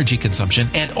lower energy consumption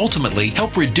and ultimately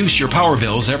help reduce your power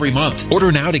bills every month.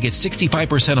 Order now to get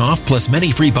 65% off plus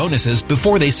many free bonuses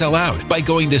before they sell out by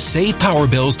going to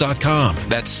SavePowerBills.com.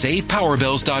 That's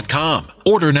SavePowerBills.com.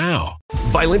 Order now.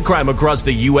 Violent crime across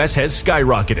the U.S. has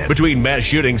skyrocketed. Between mass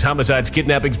shootings, homicides,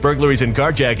 kidnappings, burglaries, and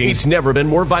carjackings, it's never been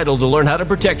more vital to learn how to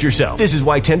protect yourself. This is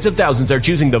why tens of thousands are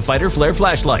choosing the Fighter Flare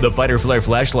flashlight. The Fighter Flare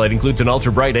flashlight includes an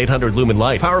ultra-bright 800-lumen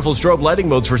light, powerful strobe lighting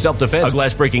modes for self-defense, a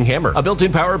glass-breaking hammer, a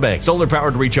built-in power bank,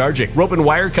 solar-powered recharging, rope and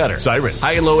wire cutter, siren,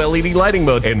 high and low LED lighting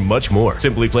mode, and much more.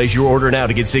 Simply place your order now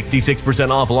to get 66%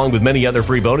 off along with many other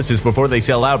free bonuses before they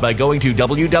sell out by going to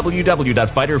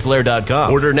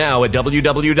www.fighterflare.com. Order now at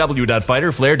www.fighterflare.com.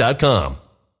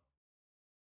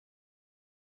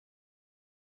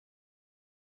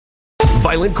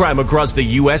 Violent crime across the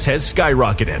U.S. has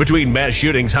skyrocketed. Between mass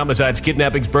shootings, homicides,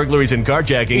 kidnappings, burglaries, and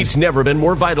carjackings, it's never been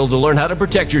more vital to learn how to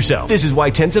protect yourself. This is why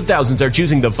tens of thousands are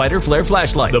choosing the Fighter Flare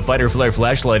flashlight. The Fighter Flare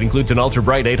flashlight includes an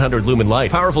ultra-bright 800-lumen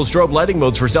light, powerful strobe lighting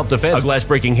modes for self-defense, a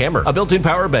glass-breaking hammer, a built-in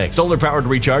power bank, solar-powered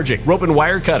recharging, rope and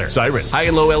wire cutter, siren, high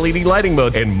and low LED lighting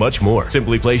mode, and much more.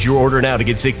 Simply place your order now to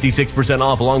get 66%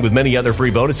 off along with many other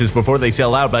free bonuses before they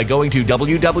sell out by going to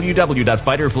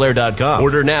www.fighterflare.com.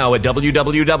 Order now at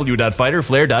www.fighterflare.com.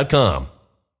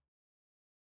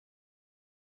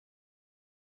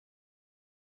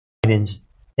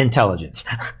 Intelligence.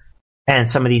 And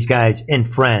some of these guys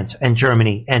in France and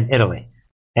Germany and Italy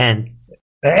and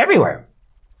everywhere.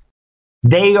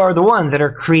 They are the ones that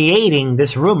are creating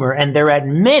this rumor, and they're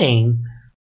admitting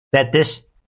that this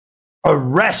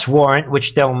arrest warrant,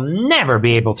 which they'll never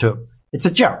be able to, it's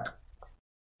a joke,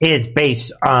 is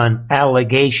based on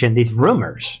allegation, these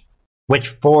rumors,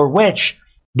 which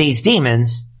these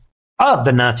demons of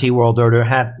the Nazi world order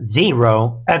have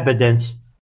zero evidence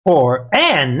for.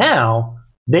 And now,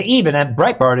 even at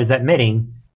Breitbart is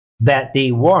admitting that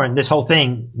the warrant, this whole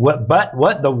thing,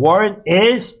 the warrant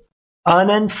is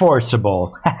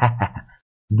unenforceable.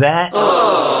 That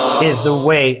is the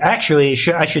way. Actually,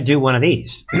 I should do one of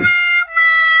these.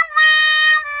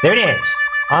 There it is.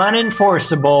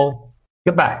 Unenforceable.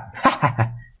 Goodbye.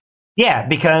 Yeah,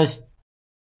 because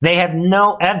they have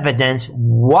no evidence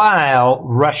while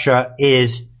Russia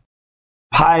is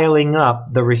piling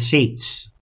up the receipts.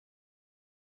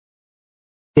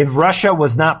 If Russia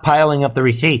was not piling up the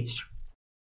receipts,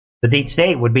 the deep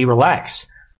state would be relaxed.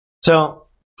 So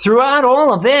throughout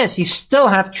all of this, you still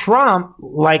have Trump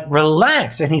like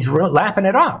relaxed, and he's lapping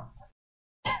it off.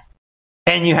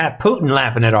 And you have Putin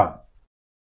lapping it off.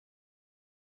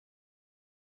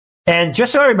 And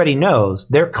just so everybody knows,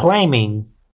 they're claiming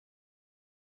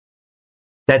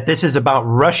that this is about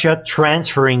Russia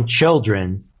transferring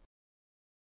children.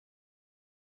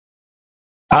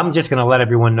 I'm just going to let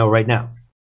everyone know right now.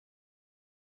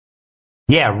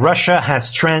 Yeah, Russia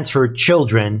has transferred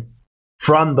children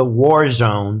from the war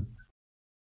zone,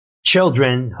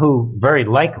 children who very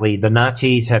likely the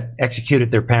Nazis have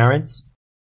executed their parents,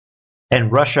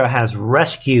 and Russia has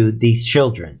rescued these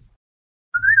children.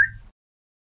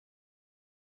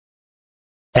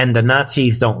 And the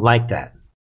Nazis don't like that.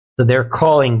 So they're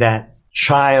calling that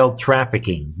child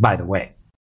trafficking, by the way.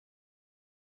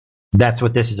 That's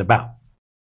what this is about.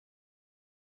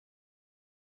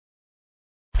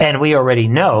 And we already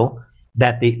know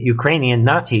that the Ukrainian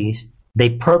Nazis, they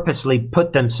purposely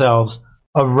put themselves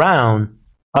around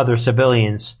other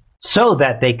civilians so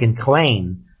that they can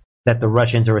claim that the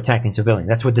Russians are attacking civilians.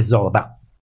 That's what this is all about.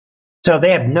 So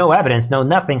they have no evidence, no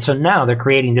nothing. So now they're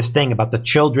creating this thing about the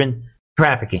children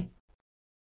trafficking.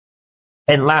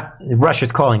 And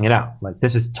Russia's calling it out. Like,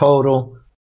 this is total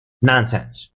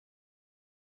nonsense.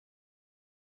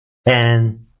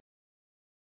 And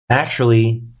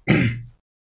actually,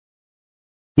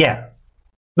 yeah,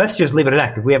 let's just leave it at that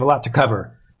because we have a lot to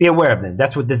cover. Be aware of it.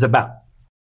 That's what this is about.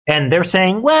 And they're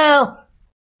saying, well,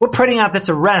 we're putting out this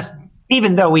arrest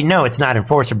even though we know it's not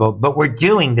enforceable, but we're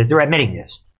doing this. They're admitting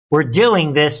this. We're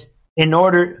doing this in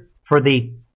order for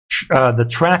the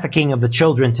trafficking of the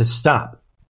children to stop.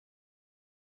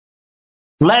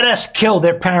 Let us kill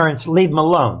their parents, leave them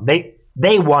alone.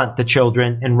 They want the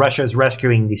children, and Russia is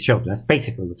rescuing these children. That's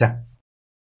basically what's happening.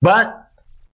 But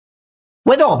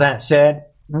with all that said,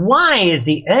 why is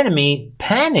the enemy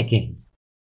panicking?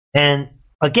 And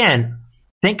again,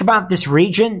 think about this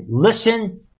region.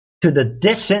 Listen to the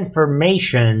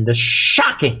disinformation, the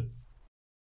shocking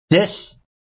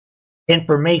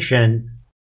disinformation.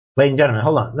 Ladies and gentlemen,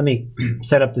 hold on. Let me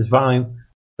set up this volume.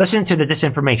 Listen to the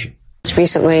disinformation.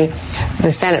 Recently,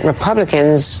 the Senate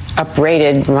Republicans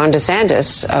uprated Ron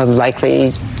DeSantis, a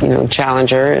likely,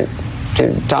 challenger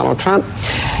to Donald Trump.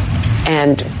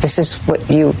 And this is what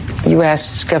you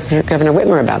asked Governor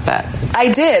Whitmer about that.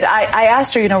 I did. I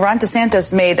asked her, Ron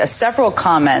DeSantis made several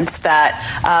comments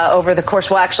that over the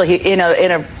course, in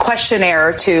a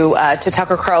questionnaire to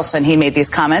Tucker Carlson, he made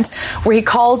these comments where he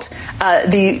called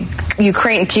the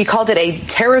Ukraine, he called it a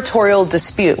territorial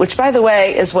dispute, which, by the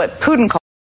way, is what Putin called.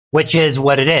 Which is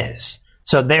what it is.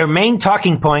 So their main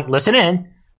talking point, listen in,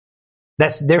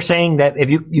 they're saying that if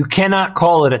you cannot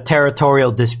call it a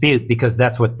territorial dispute because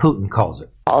that's what Putin calls it.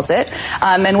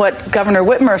 And what Governor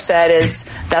Whitmer said is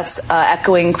that's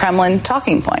echoing Kremlin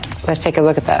talking points. Let's take a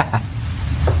look at that.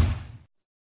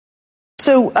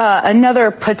 So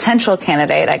another potential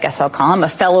candidate, I guess I'll call him, a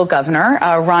fellow governor,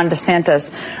 Ron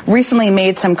DeSantis, recently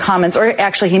made some comments, or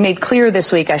actually he made clear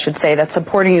this week, I should say, that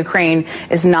supporting Ukraine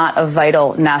is not of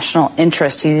vital national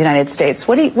interest to the United States.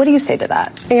 What do you say to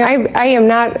that? I am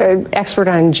not an expert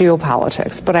on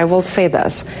geopolitics, but I will say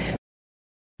this.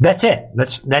 That's it.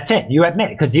 That's it. You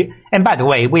admit it. And by the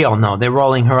way, we all know they're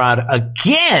rolling her out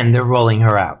again. They're rolling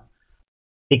her out.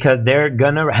 Because they're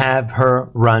going to have her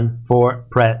run for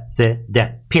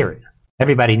president, period.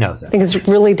 Everybody knows that. I think it's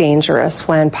really dangerous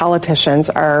when politicians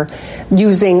are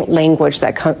using language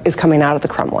that is coming out of the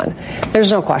Kremlin.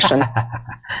 There's no question.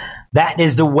 That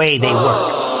is the way they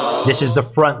work. This is the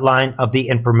front line of the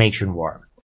information war.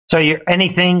 So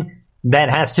anything that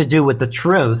has to do with the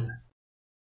truth,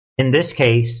 in this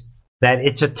case, that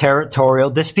it's a territorial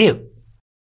dispute,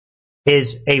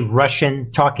 is a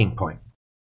Russian talking point.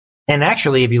 And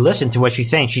actually, if you listen to what she's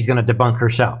saying, she's going to debunk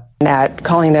herself. That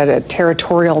calling it a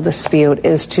territorial dispute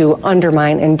is to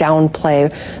undermine and downplay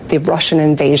the Russian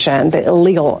invasion, the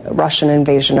illegal Russian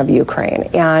invasion of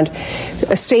Ukraine. And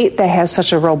a state that has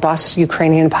such a robust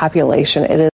Ukrainian population,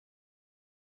 it is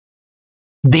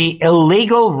the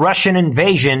illegal Russian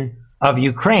invasion of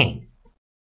Ukraine.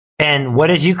 And what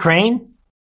is Ukraine?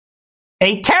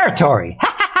 A territory.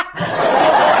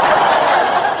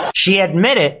 She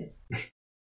admitted.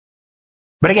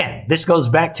 But again, this goes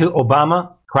back to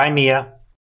Obama, Crimea.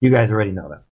 You guys already know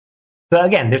that. So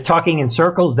again, they're talking in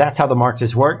circles. That's how the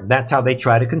Marxists work. That's how they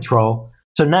try to control.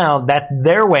 So now that's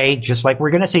their way, just like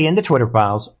we're going to see in the Twitter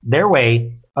files, their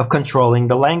way of controlling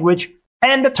the language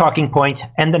and the talking points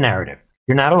and the narrative.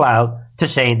 You're not allowed to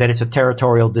say that it's a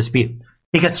territorial dispute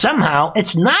because somehow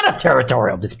it's not a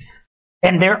territorial dispute.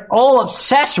 And they're all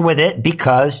obsessed with it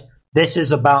because this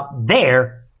is about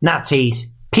their Nazis,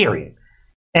 period.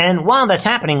 And while that's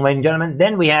happening, ladies and gentlemen,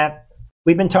 then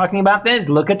we've been talking about this.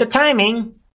 Look at the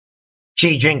timing.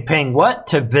 Xi Jinping,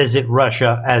 to visit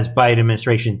Russia as Biden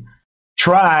administration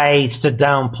tries to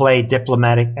downplay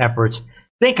diplomatic efforts.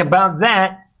 Think about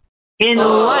that in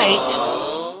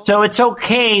light. So it's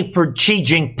okay for Xi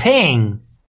Jinping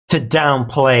to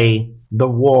downplay the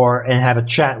war and have a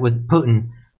chat with Putin,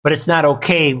 but it's not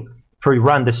okay for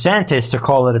Ron DeSantis to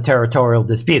call it a territorial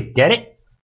dispute. Get it?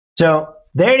 So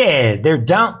there it is. They're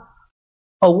down.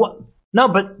 Oh, what? No,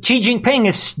 but Xi Jinping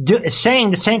is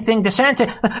saying the same thing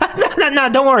DeSantis. No,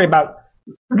 don't worry about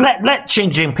it. Let Xi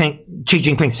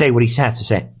Jinping say what he has to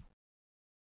say.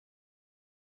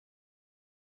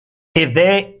 If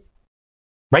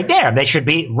right there, they should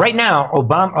be right now.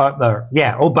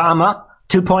 Obama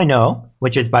 2.0,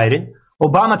 which is Biden.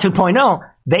 Obama 2.0.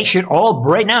 They should all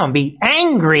right now be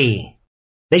angry.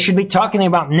 They should be talking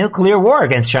about nuclear war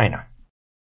against China.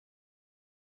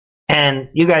 And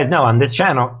you guys know on this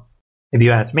channel, if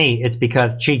you ask me, it's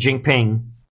because Xi Jinping,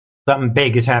 something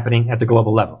big is happening at the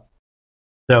global level.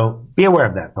 So be aware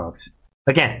of that, folks.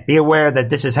 Again, be aware that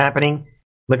this is happening.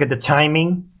 Look at the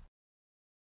timing.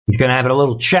 He's going to have a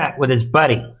little chat with his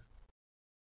buddy.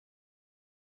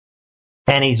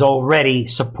 And he's already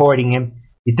supporting him.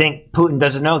 You think Putin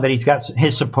doesn't know that he's got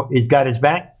his support, he's got his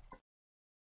back?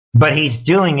 But he's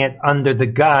doing it under the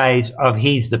guise of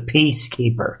he's the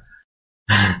peacekeeper.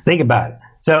 Think about it.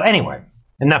 So anyway,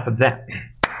 enough of that.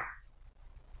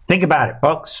 Think about it,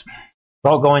 folks. It's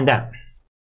all going down.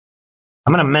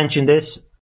 I'm going to mention this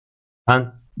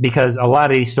because a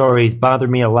lot of these stories bother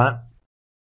me a lot,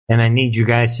 and I need you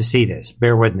guys to see this.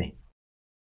 Bear with me.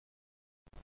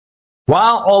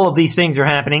 While all of these things are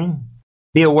happening,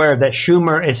 be aware that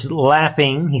Schumer is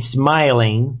laughing. He's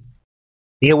smiling.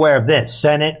 Be aware of this.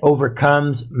 Senate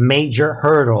overcomes major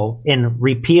hurdle in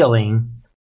repealing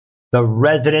the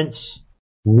Residents'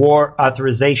 War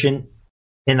Authorization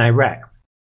in Iraq.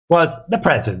 Was the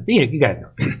president. You guys know.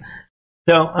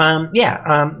 So,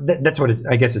 that's what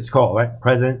I guess it's called, right?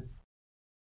 President.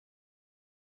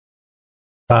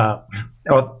 Or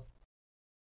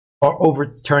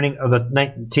overturning of the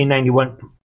 1991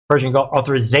 Persian Gulf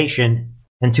Authorization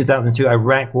and 2002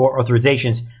 Iraq War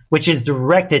Authorizations, which is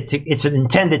it's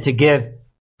intended to give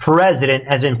President,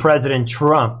 as in President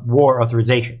Trump, war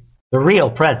authorization. The real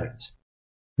presidents.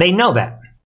 They know that.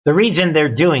 The reason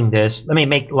they're doing this, let me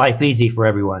make life easy for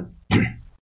everyone.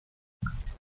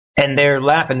 And they're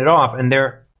laughing it off, and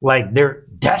they're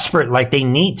desperate, like they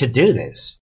need to do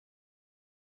this,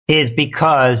 is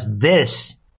because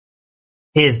this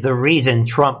is the reason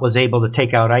Trump was able to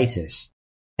take out ISIS.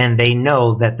 And they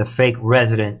know that the fake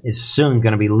resident is soon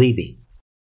going to be leaving.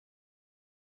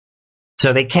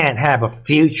 So they can't have a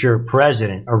future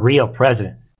president, a real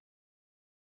president,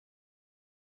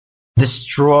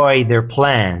 destroy their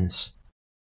plans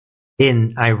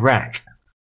in Iraq,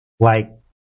 like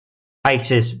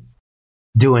ISIS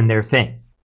doing their thing.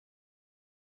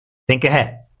 Think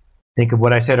ahead. Think of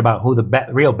what I said about who the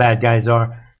real bad guys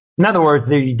are. In other words,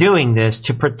 they're doing this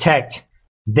to protect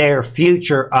their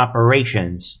future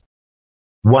operations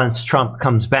once Trump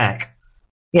comes back.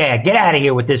 Yeah, get out of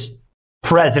here with this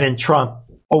President Trump,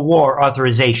 a war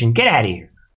authorization. Get out of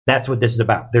here. That's what this is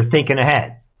about. They're thinking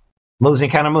ahead. Moves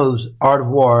and counter-moves, art of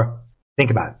war.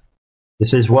 Think about it.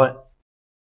 This is what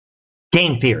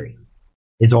game theory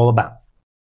is all about.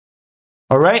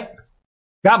 All right?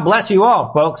 God bless you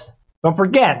all, folks. Don't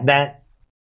forget that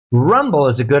Rumble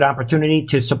is a good opportunity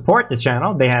to support the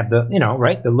channel. They have the,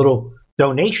 the little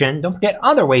donation. Don't forget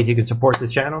other ways you can support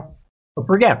this channel. Don't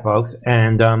forget, folks.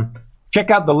 And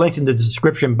check out the links in the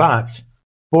description box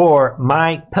for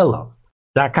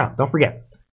mypillow.com. Don't forget.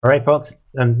 All right, folks.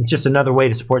 It's just another way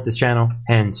to support this channel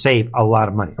and save a lot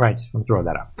of money. All right, just want to throw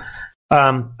that out.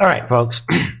 All right, folks.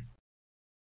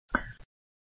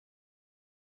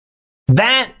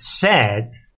 That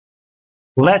said,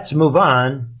 let's move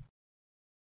on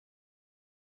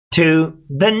to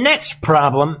the next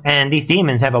problem. And these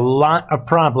demons have a lot of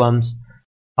problems.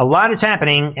 A lot is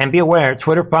happening. And be aware,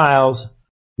 Twitter Files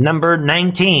number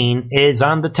 19 is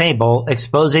on the table,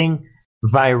 exposing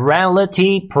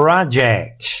Virality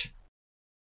Project.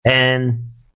 And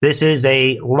this is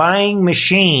a lying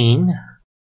machine.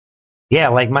 Yeah,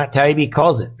 like Matt Taibbi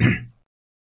calls it.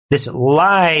 This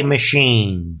lie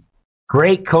machine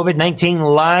great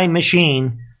COVID-19 lie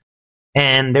machine,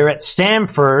 and they're at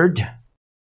Stanford.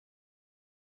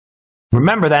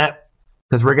 Remember that,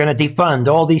 because we're going to defund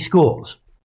all these schools.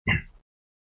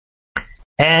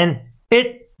 And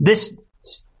this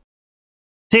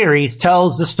series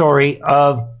tells the story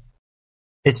of,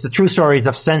 it's the true stories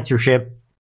of censorship.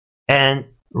 And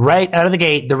right out of the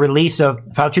gate, the release of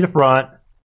Fauci the Fraud,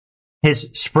 his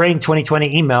spring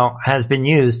 2020 email has been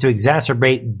used to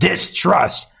exacerbate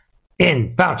distrust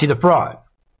in Fauci the Fraud.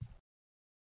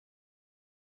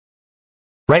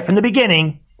 Right from the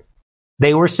beginning,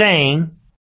 they were saying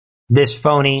this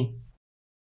phony,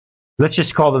 let's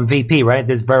just call them VP, right?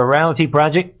 This virality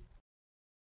project.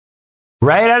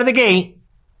 Right out of the gate,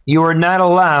 you are not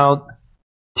allowed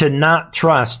to not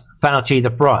trust Fauci the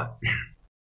Fraud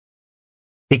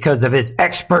because of his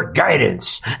expert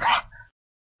guidance.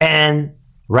 And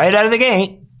right out of the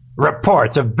gate,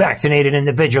 reports of vaccinated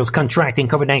individuals contracting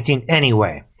COVID-19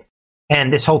 anyway.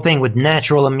 And this whole thing with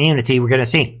natural immunity, we're going to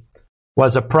see,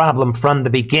 was a problem from the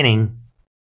beginning.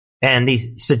 And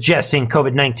these suggesting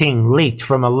COVID-19 leaked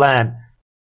from a lab.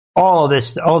 All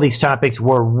these topics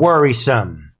were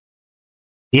worrisome.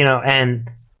 You know, and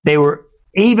they were,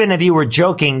 even if you were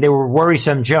joking, they were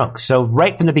worrisome jokes. So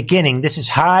right from the beginning, this is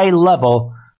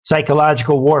high-level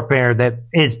psychological warfare that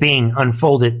is being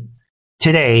unfolded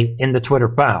today in the Twitter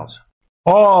files.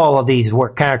 All of these were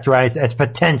characterized as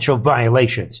potential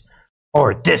violations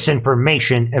or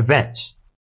disinformation events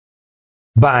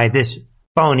by this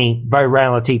phony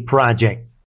virality project,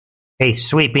 a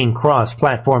sweeping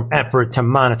cross-platform effort to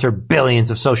monitor billions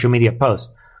of social media posts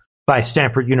by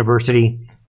Stanford University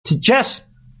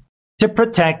to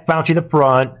protect Fauci the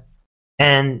Fraud,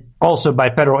 and also by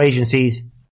federal agencies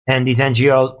and these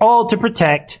NGOs, all to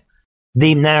protect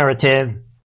the narrative.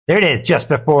 There it is, just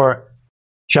before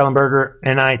Schellenberger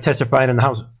and I testified in the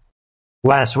House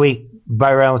last week.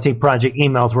 Virality Project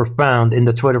emails were found in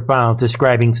the Twitter files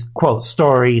describing, quote,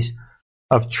 stories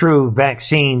of true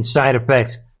vaccine side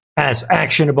effects as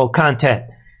actionable content.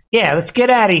 Yeah, let's get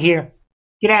out of here.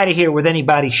 Get out of here with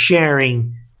anybody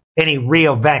sharing any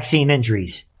real vaccine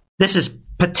injuries. This is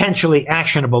potentially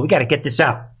actionable. We got to get this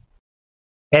out.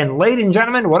 And ladies and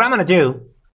gentlemen, what I'm going to do,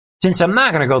 since I'm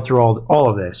not going to go through all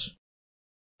of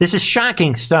this is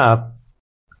shocking stuff,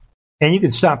 and you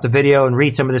can stop the video and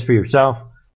read some of this for yourself.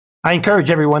 I encourage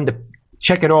everyone to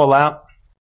check it all out.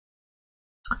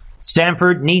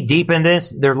 Stanford knee deep in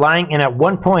this. They're lying, and at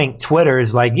one point, Twitter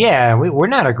is like, yeah, we're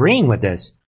not agreeing with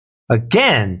this.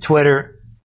 Again, Twitter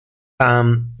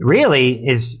really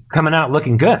is coming out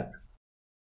looking good.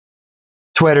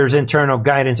 Twitter's internal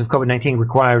guidance of COVID-19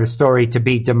 required a story to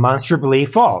be demonstrably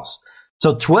false.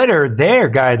 So Twitter,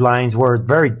 their guidelines were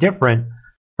very different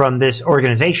from this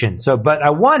organization. So, but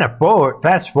I want to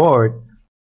fast forward.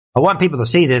 I want people to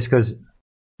see this because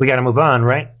we got to move on,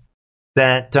 right?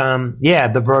 That,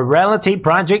 the Virality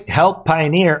Project helped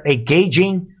pioneer the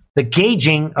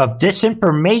gauging of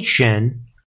disinformation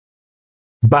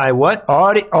by what?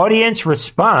 Audience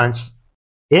response.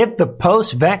 If the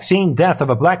post-vaccine death of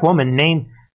a black woman named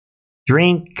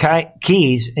Doreen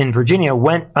Keys in Virginia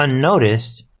went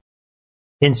unnoticed,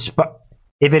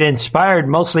 if it inspired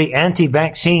mostly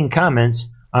anti-vaccine comments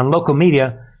on local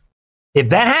media, if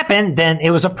that happened, then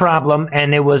it was a problem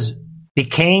and it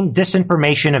became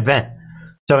disinformation event.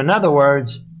 So in other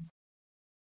words,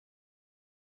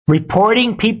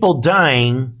 reporting people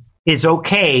dying is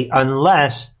okay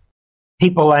unless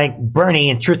people like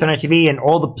Bernie and Truth on TV and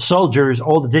all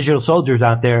the digital soldiers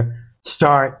out there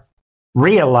start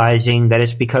realizing that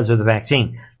it's because of the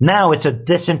vaccine. Now it's a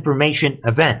disinformation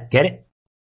event. Get it?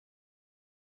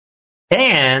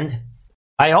 And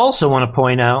I also want to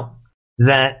point out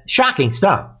that shocking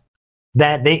stuff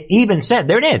that they even said,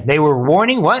 there it is. They were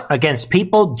warning what? Against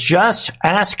people just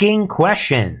asking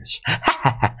questions.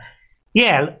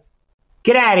 Yeah,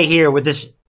 get out of here with this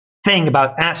thing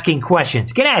about asking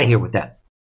questions. Get out of here with that.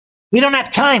 We don't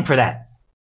have time for that.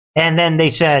 And then they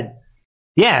said,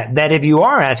 yeah, that if you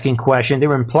are asking questions, they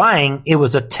were implying it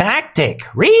was a tactic.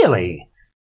 Really?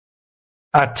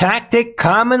 A tactic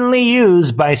commonly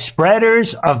used by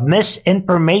spreaders of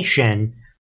misinformation,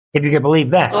 if you can believe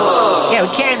that. Yeah,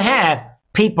 we can't have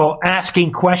people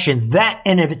asking questions. That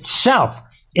in of itself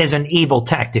is an evil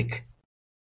tactic.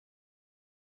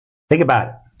 Think about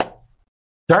it.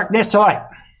 Darkness to light.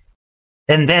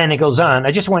 And then it goes on.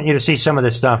 I just want you to see some of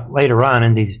this stuff later on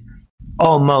in these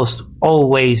almost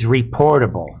always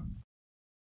reportable.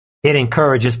 It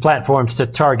encourages platforms to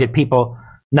target people,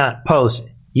 not posts,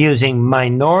 using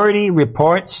minority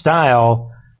report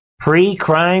style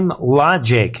pre-crime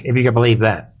logic, if you can believe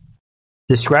that.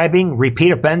 describing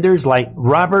repeat offenders like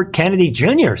Robert Kennedy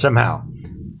Jr. somehow.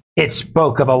 It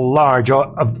spoke of a large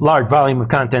volume of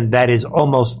content that is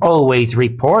almost always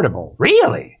reportable.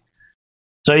 Really?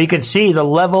 So you can see the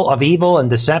level of evil and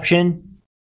deception.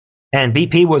 And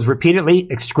BP was repeatedly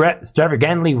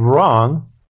extravagantly wrong.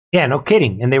 Yeah, no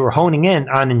kidding. And they were honing in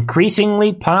on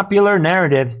increasingly popular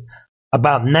narratives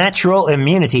about natural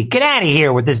immunity. Get out of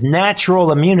here with this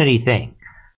natural immunity thing.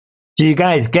 So you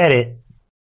guys get it.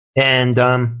 And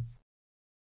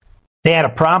they had a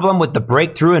problem with the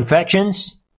breakthrough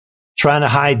infections, trying to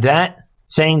hide that,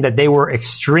 saying that they were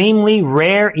extremely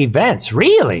rare events.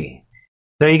 Really?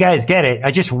 So you guys get it.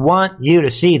 I just want you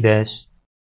to see this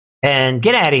and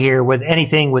get out of here with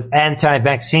anything with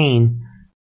anti-vaccine.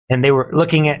 And they were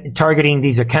looking at targeting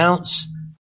these accounts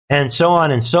and so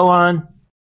on and so on.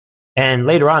 And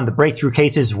later on, the breakthrough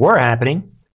cases were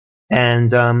happening. And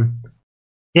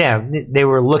they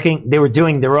were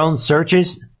doing their own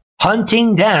searches,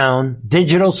 hunting down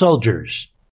digital soldiers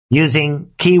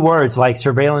using keywords like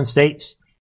surveillance states,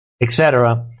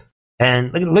 etc.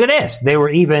 And look at this. They were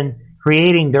even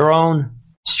creating their own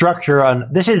structure on,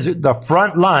 this is the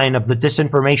front line of the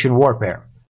disinformation warfare.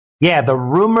 Yeah, the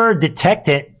rumor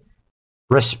detected,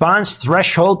 response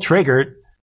threshold triggered,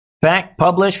 fact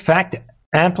published, fact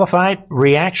amplified,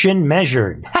 reaction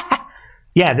measured.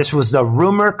 Yeah, this was the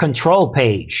rumor control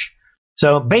page.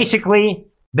 So basically,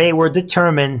 they were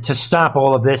determined to stop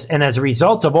all of this, and as a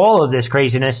result of all of this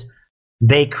craziness,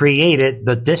 they created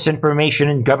the Disinformation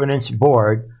and Governance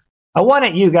Board. I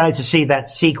wanted you guys to see that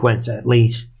sequence, at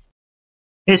least.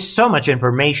 It's so much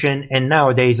information, and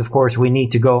nowadays, of course, we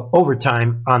need to go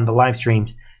overtime on the live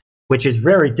streams, which is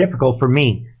very difficult for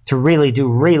me to really do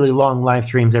really long live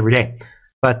streams every day.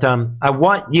 But I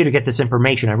want you to get this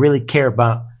information. I really care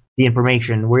about the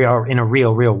information. We are in a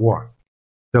real war.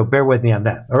 So bear with me on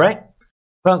that. All right,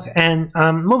 folks? And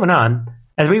moving on,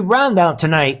 as we round out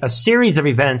tonight, a series of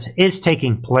events is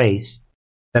taking place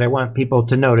that I want people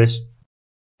to notice.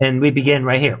 And we begin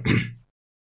right here.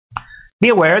 Be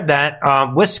aware that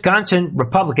Wisconsin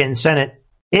Republican Senate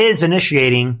is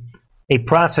initiating a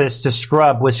process to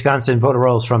scrub Wisconsin voter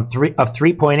rolls from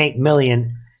 3.8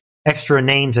 million extra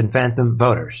names and phantom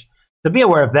voters. So be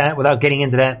aware of that without getting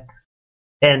into that.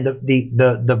 And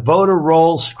the voter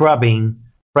roll scrubbing,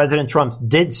 President Trump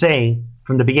did say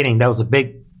from the beginning that was a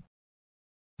big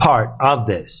part of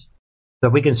this. So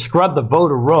if we can scrub the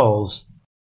voter rolls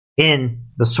in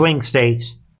the swing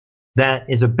states, that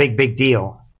is a big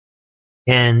deal.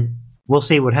 And we'll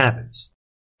see what happens.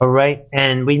 All right?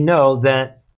 And we know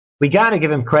that we got to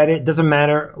give him credit. Doesn't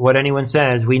matter what anyone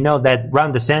says. We know that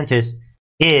Ron DeSantis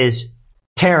is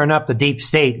tearing up the deep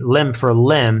state limb for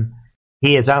limb.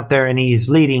 He is out there and he's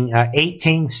leading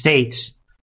 18 states.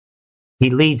 He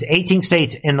leads 18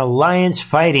 states in alliance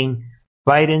fighting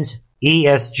Biden's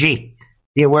ESG.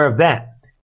 Be aware of that.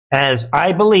 As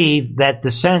I believe that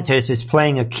DeSantis is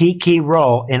playing a key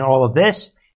role in all of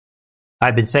this.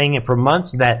 I've been saying it for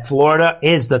months that Florida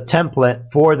is the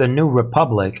template for the new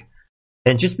republic.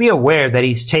 And just be aware that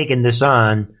he's taken this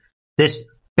on. This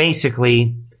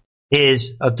basically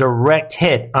is a direct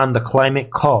hit on the climate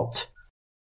cult.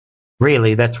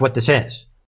 Really, that's what this is.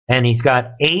 And he's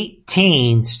got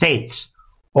 18 states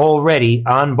already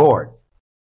on board.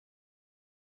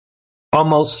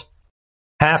 Almost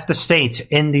half the states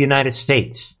in the United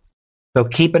States. So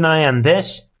keep an eye on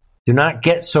this. Do not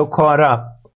get so caught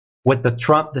up with the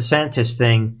Trump-DeSantis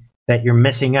thing that you're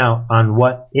missing out on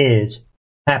what is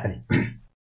happening.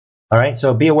 All right,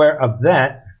 so be aware of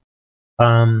that.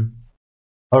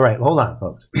 All right, hold on,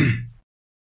 folks.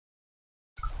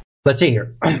 Let's see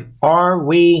here. Are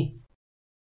we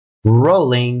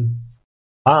rolling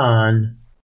on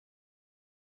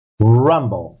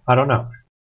Rumble? I don't know.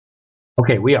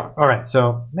 Okay, we are. All right,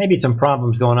 so maybe some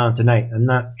problems going on tonight. I'm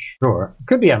not sure. It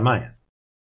could be on my end.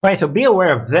 All right, so be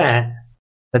aware of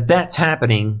that's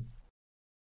happening.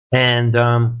 And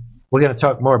we're going to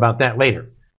talk more about that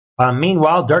later.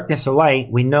 Meanwhile, Darkness to Light,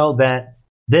 we know that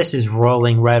this is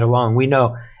rolling right along. We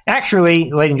know,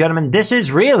 actually, ladies and gentlemen, this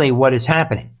is really what is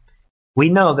happening. We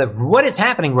know that what is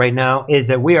happening right now is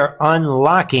that we are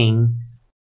unlocking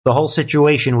the whole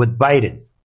situation with Biden.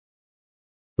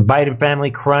 The Biden family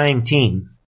crime team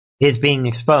is being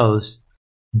exposed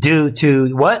due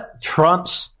to what?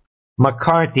 Trump's,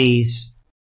 McCarthy's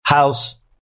House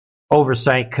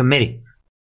Oversight Committee.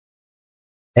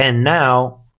 And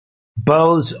now,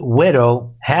 Bo's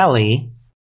widow, Hallie,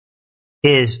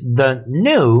 is the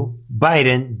new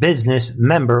Biden business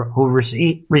member who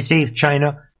received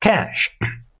China cash.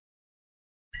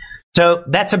 So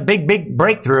that's a big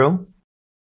breakthrough.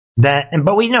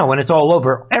 But we know when it's all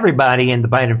over, everybody in the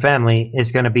Biden family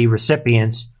is going to be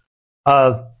recipients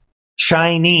of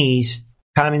Chinese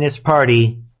Communist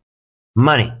Party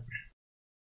money.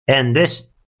 And this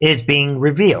is being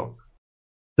revealed.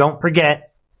 Don't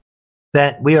forget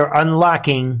that we are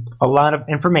unlocking a lot of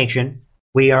information.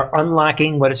 We are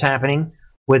unlocking what is happening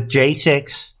with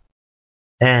J6.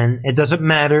 And it doesn't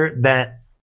matter that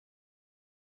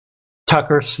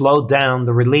Tucker slowed down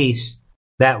the release.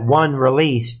 That one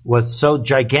release was so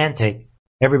gigantic,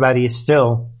 everybody is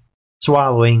still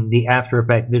swallowing the after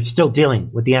effect. They're still dealing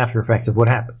with the after effects of what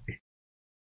happened.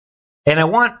 And I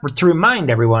want to remind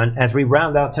everyone as we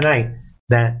round out tonight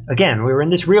that, again, we were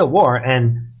in this real war,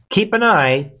 and keep an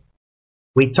eye.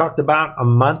 We talked about a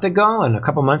month ago and a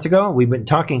couple months ago, we've been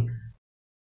talking,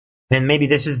 and maybe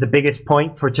this is the biggest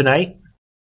point for tonight.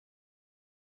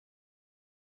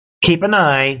 Keep an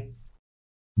eye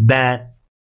that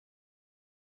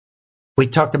we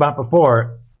talked about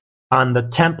before on the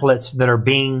templates that are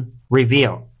being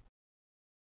revealed.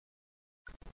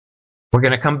 We're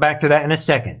going to come back to that in a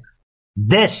second.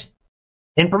 This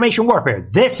information warfare,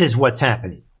 this is what's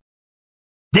happening.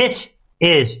 This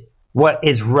is what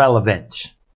is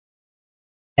relevant.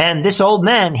 And this old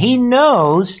man, he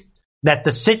knows that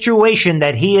the situation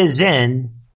that he is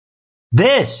in,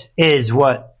 this is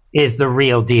what is the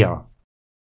real deal.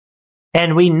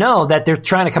 And we know that they're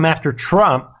trying to come after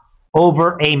Trump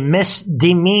over a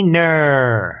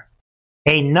misdemeanor,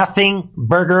 a nothing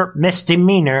burger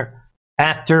misdemeanor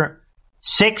after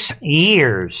 6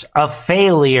 years of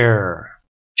failure,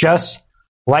 just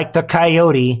like the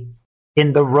coyote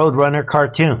in the Roadrunner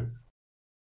cartoon.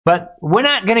 But we're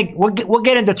not going to, we'll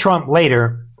get into Trump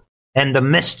later and the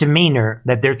misdemeanor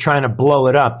that they're trying to blow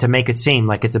it up to make it seem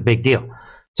like it's a big deal.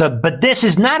 So, but this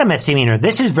is not a misdemeanor.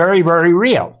 This is very, very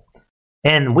real.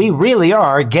 And we really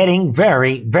are getting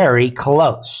very, very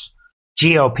close.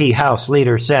 GOP House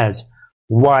leader says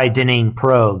widening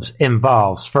probes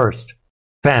involves first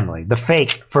family, the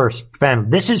fake first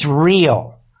family. This is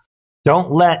real.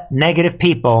 Don't let negative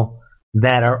people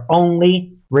that are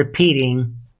only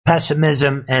repeating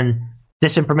pessimism and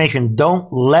disinformation,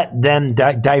 don't let them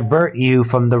divert you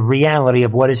from the reality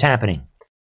of what is happening.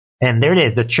 And there it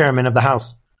is. The chairman of the House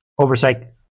Oversight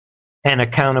and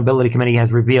Accountability Committee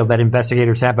has revealed that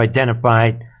investigators have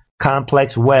identified a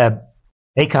complex web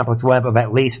of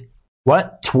at least,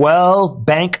 12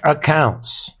 bank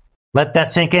accounts. Let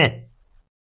that sink in.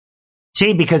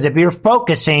 See, because if you're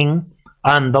focusing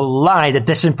on the lie, the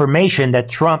disinformation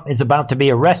that Trump is about to be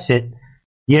arrested,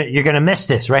 you're going to miss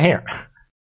this right here.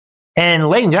 And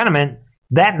ladies and gentlemen,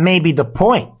 that may be the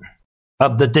point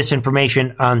of the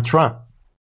disinformation on Trump.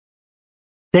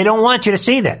 They don't want you to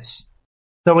see this.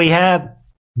 So we have,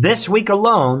 this week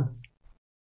alone,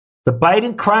 the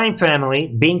Biden crime family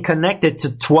being connected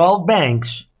to 12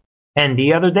 banks. And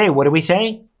the other day, what did we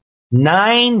say?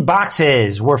 9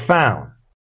 boxes were found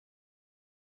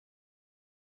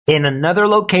in another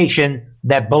location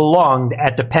that belonged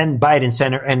at the Penn Biden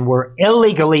Center and were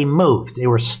illegally moved. They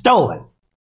were stolen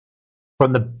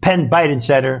from the Penn Biden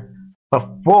Center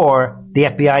before the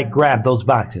FBI grabbed those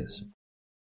boxes.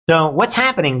 So what's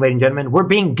happening, ladies and gentlemen? We're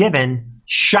being given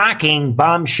shocking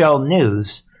bombshell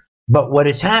news, but what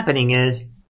is happening is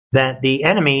that the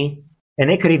enemy, and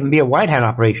it could even be a white hat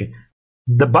operation,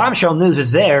 the bombshell news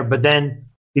is there, but then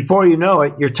before you know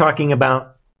it, you're talking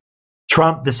about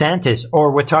Trump DeSantis,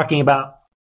 or we're talking about,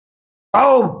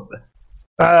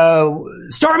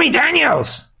 Stormy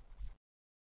Daniels.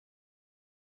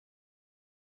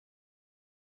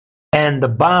 And the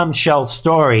bombshell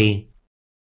story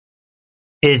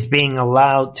is being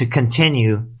allowed to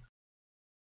continue.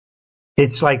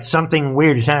 It's like something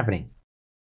weird is happening.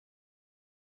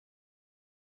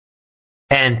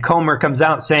 And Comer comes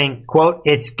out saying, quote,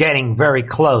 it's getting very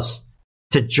close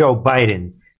to Joe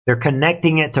Biden. They're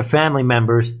connecting it to family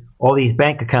members, all these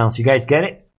bank accounts. You guys get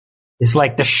it? It's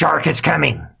like the shark is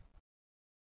coming.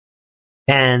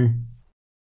 And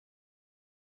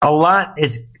a lot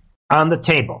is on the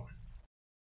table.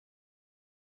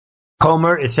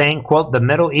 Comer is saying, quote, the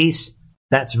Middle East,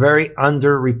 that's very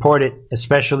underreported,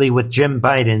 especially with Jim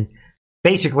Biden.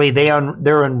 Basically,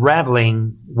 they're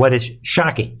unraveling what is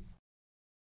shocking.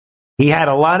 He had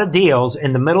a lot of deals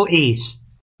in the Middle East.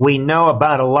 We know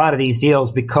about a lot of these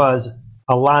deals because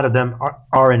a lot of them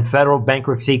are in federal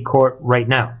bankruptcy court right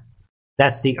now.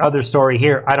 That's the other story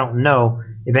here. I don't know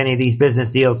if any of these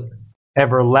business deals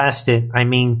ever lasted. I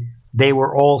mean, they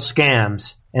were all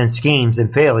scams and schemes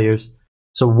and failures.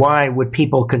 So why would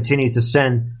people continue to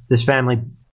send this family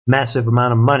massive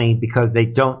amount of money because they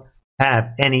don't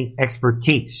have any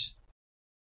expertise?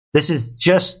 This is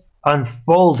just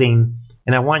unfolding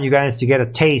and I want you guys to get a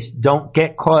taste. Don't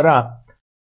get caught up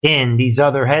in these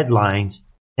other headlines.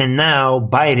 And now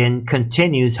Biden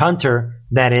continues,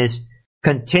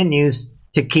 continues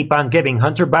to keep on giving.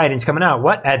 Hunter Biden's coming out.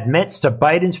 What? Admits to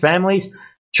Biden's family's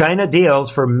China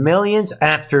deals for millions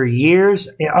after years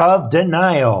of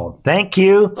denial. Thank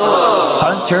you,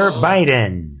 Hunter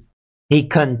Biden. He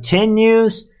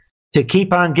continues to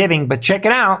keep on giving, but check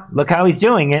it out. Look how he's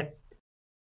doing it.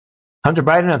 Hunter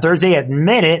Biden on Thursday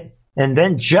admitted and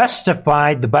then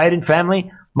justified the Biden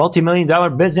family multi-million-dollar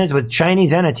business with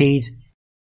Chinese entities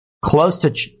close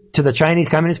to the Chinese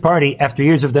Communist Party after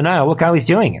years of denial. Look how he's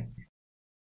doing it.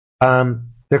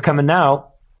 They're coming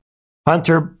out.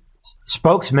 Hunter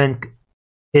spokesman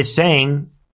is saying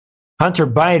Hunter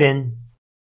Biden,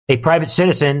 a private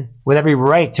citizen with every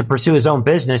right to pursue his own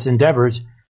business endeavors,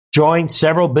 joined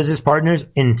several business partners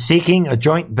in seeking a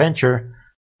joint venture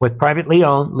with privately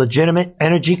owned legitimate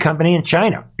energy company in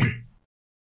China.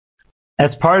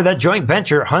 As part of that joint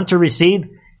venture, Hunter received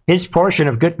his portion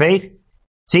of good faith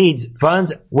seeds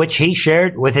funds, which he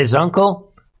shared with his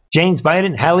uncle, James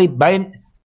Biden, Hallie Biden,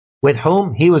 with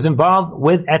whom he was involved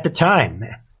with at the time,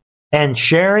 and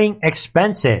sharing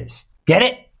expenses. Get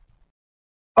it?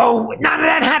 Oh, none of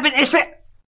that happened.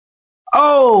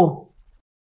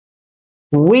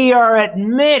 We are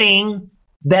admitting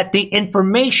that the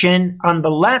information on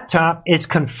the laptop is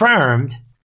confirmed,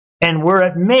 and we're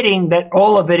admitting that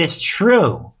all of it is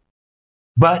true.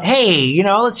 But hey,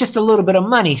 it's just a little bit of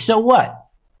money, so what?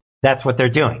 That's what they're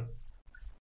doing.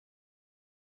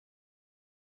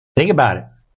 Think about it.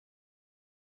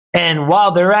 And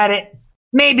while they're at it,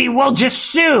 maybe we'll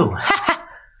just sue.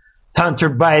 Hunter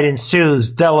Biden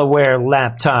sues Delaware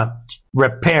laptop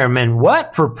repairman.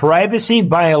 What? For privacy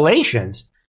violations?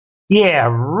 Yeah,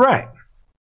 right.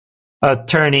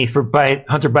 Attorney for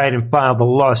Hunter Biden filed a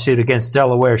lawsuit against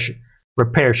Delaware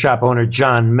repair shop owner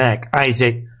John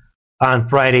Isaac on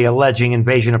Friday, alleging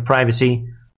invasion of privacy.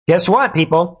 Guess what,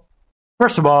 people?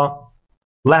 First of all,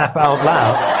 laugh out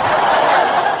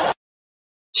loud.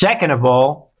 Second of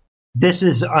all, this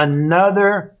is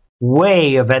another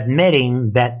way of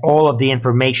admitting that all of the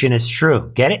information is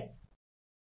true. Get it?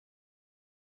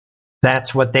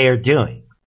 That's what they are doing.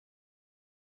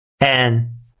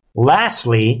 And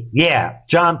lastly,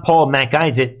 John Paul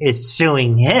Isaac is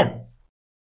suing him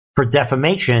for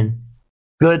defamation.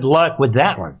 Good luck with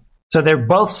that one. So they're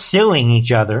both suing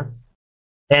each other.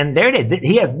 And there it is.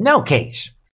 He has no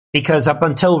case. Because up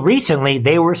until recently,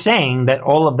 they were saying that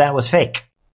all of that was fake.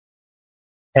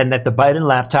 And that the Biden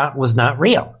laptop was not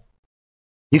real.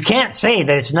 You can't say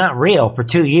that it's not real for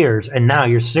 2 years and now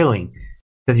you're suing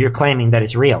because you're claiming that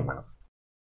it's real now.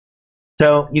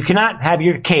 So you cannot have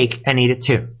your cake and eat it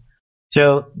too.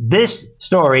 So this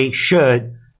story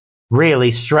should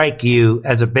really strike you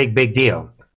as a big, big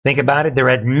deal. Think about it. They're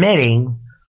admitting,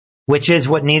 which is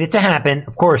what needed to happen.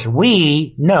 Of course,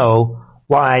 we know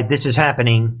why this is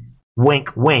happening.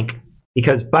 Wink, wink.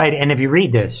 Because Biden, and if you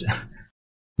read this,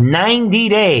 90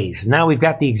 days. Now we've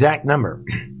got the exact number.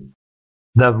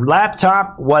 The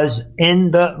laptop was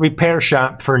in the repair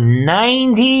shop for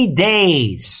 90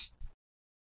 days.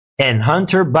 And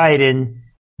Hunter Biden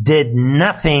did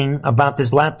nothing about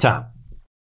this laptop.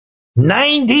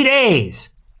 90 days.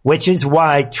 Which is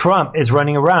why Trump is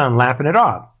running around laughing it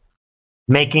off.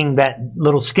 Making that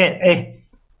little skit. Hey,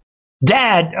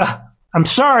 Dad, I'm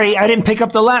sorry I didn't pick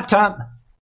up the laptop.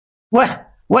 What?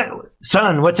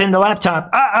 Son, what's in the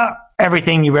laptop?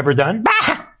 Everything you've ever done.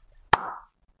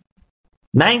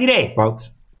 90 days, folks.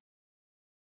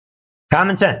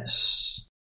 Common sense.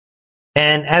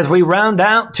 And as we round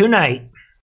out tonight,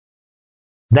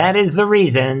 that is the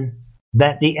reason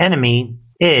that the enemy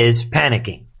is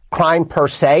panicking. Crime per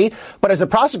se, but as a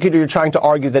prosecutor, you're trying to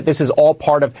argue that this is all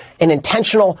part of an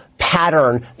intentional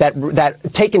pattern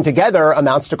that taken together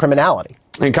amounts to criminality.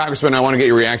 And Congressman, I want to get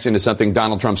your reaction to something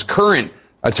Donald Trump's current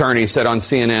attorney said on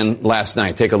CNN last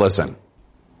night. Take a listen.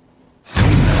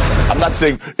 I'm not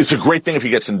saying it's a great thing if he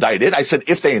gets indicted. I said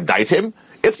if they indict him,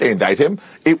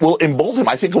 it will embolden him.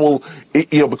 I think it will,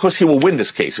 because he will win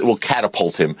this case, it will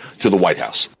catapult him to the White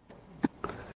House.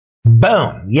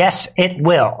 Boom. Yes, it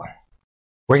will.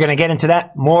 We're going to get into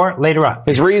that more later on.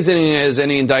 His reasoning is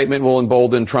any indictment will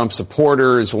embolden Trump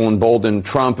supporters, will embolden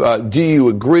Trump. Do you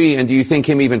agree? And do you think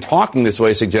him even talking this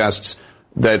way suggests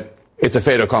that it's a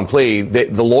fait accompli?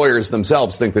 The lawyers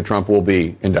themselves think that Trump will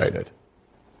be indicted.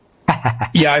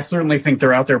 Yeah, I certainly think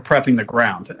they're out there prepping the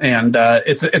ground. And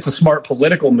it's a smart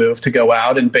political move to go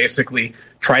out and basically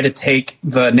try to take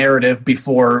the narrative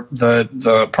before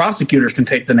the prosecutors can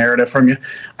take the narrative from you.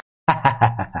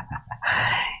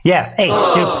 Yes. Hey,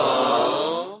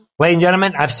 stupid. Ladies and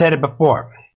gentlemen, I've said it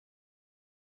before.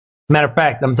 Matter of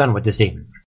fact, I'm done with this even.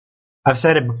 I've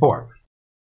said it before.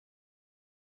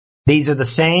 These are the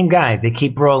same guys they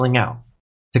keep rolling out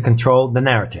to control the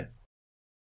narrative.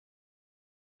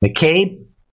 McCabe,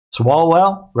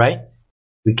 Swalwell, right?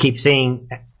 We keep seeing,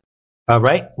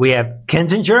 right? We have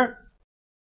Kinzinger,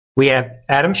 we have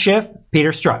Adam Schiff,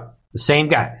 Peter Strzok, the same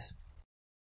guys.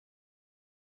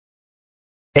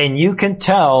 And you can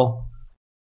tell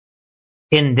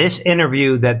in this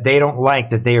interview that they don't like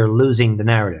that they are losing the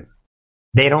narrative.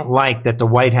 They don't like that the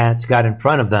white hats got in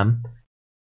front of them.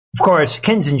 Of course,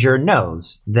 Kinzinger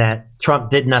knows that Trump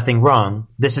did nothing wrong.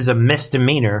 This is a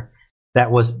misdemeanor that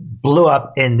blew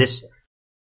up in this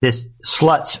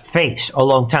slut's face a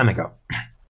long time ago.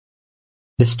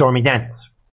 This Stormy Daniels.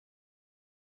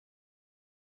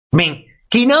 I mean,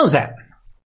 he knows that.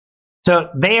 So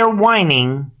they are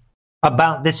whining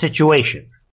about this situation.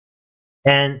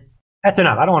 And that's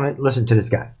enough. I don't want to listen to this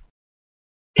guy.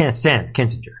 Can't stand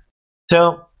Kinzinger.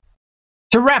 So,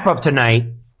 to wrap up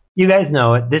tonight, you guys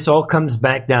know it. This all comes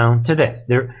back down to this.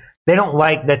 They don't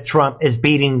like that Trump is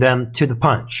beating them to the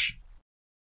punch.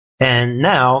 And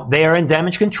now they are in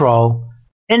damage control.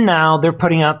 And now they're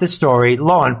putting out this story,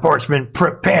 law enforcement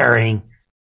preparing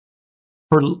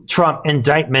for Trump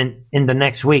indictment in the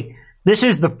next week. This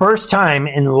is the first time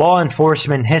in law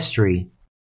enforcement history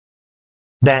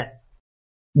that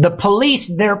the police,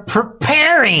 they're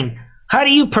preparing. How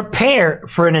do you prepare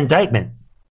for an indictment?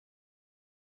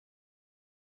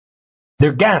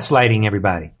 They're gaslighting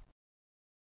everybody.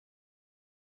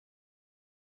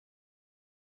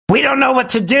 We don't know what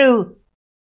to do.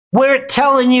 We're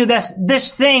telling you that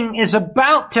this thing is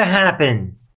about to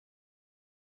happen.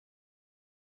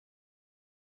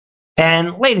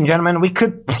 And, ladies and gentlemen, we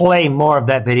could play more of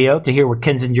that video to hear what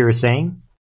Kinzinger is saying.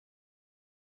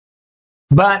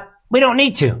 But we don't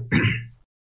need to.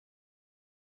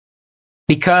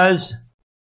 Because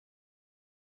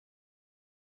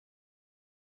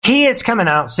he is coming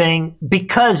out saying,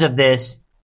 because of this,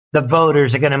 the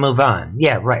voters are going to move on.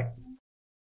 Yeah, right.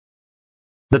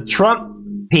 The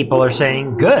Trump people are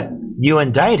saying, good, you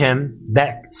indict him,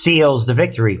 that seals the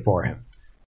victory for him.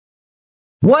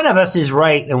 One of us is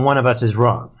right and one of us is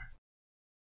wrong.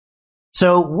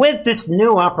 So with this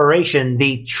new operation,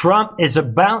 the Trump is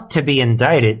about to be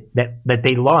indicted that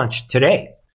they launched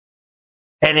today.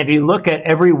 And if you look at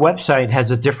every website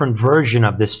has a different version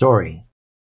of this story.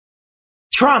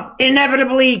 Trump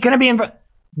inevitably going to be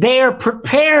they're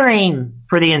preparing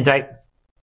for the indictment.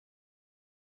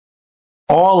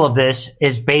 All of this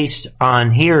is based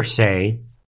on hearsay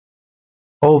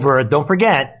over, don't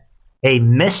forget, a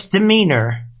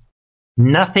misdemeanor,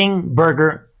 nothing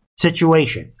burger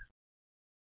situation.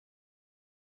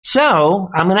 So,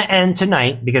 I'm going to end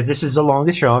tonight, because this is the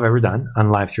longest show I've ever done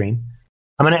on live stream.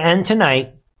 I'm going to end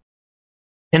tonight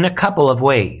in a couple of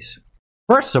ways.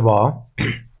 First of all,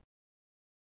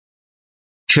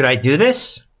 should I do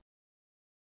this?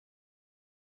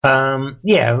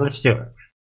 Yeah, let's do it.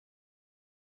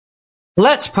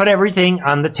 Let's put everything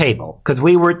on the table, because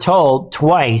we were told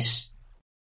twice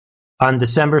on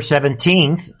December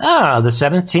 17th, the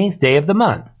 17th day of the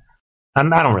month. I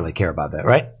don't really care about that,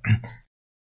 right?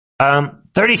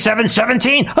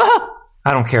 3717,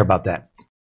 I don't care about that.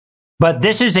 But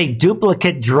this is a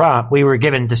duplicate drop we were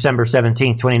given December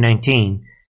 17th, 2019,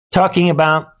 talking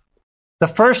about the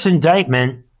first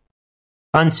indictment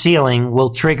unsealing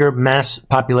will trigger mass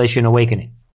population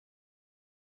awakening.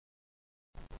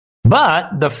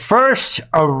 But the first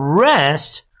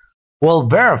arrest will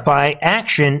verify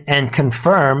action and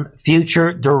confirm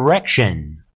future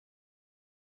direction.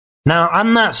 Now,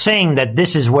 I'm not saying that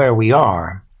this is where we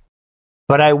are,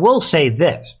 but I will say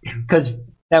this, because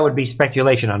that would be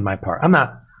speculation on my part. I'm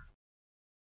not.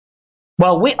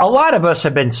 Well, a lot of us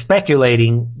have been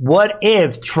speculating, what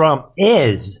if Trump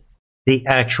is the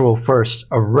actual first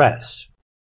arrest?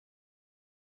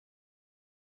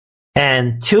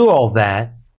 And to all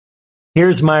that,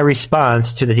 here's my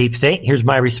response to the deep state. Here's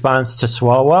my response to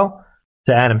Swalwell,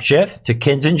 to Adam Schiff, to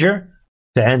Kinzinger,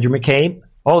 to Andrew McCabe,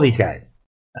 all these guys,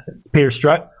 Peter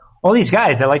Strzok, all these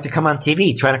guys that like to come on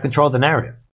TV trying to control the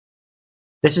narrative.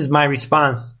 This is my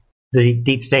response to the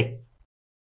deep state.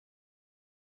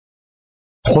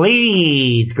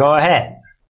 Please go ahead.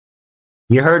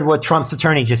 You heard what Trump's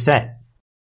attorney just said.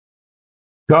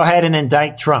 Go ahead and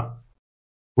indict Trump.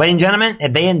 Ladies and gentlemen,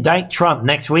 if they indict Trump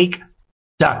next week,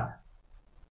 done.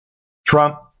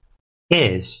 Trump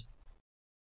is,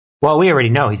 well, we already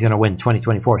know he's going to win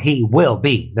 2024. He will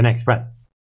be the next president.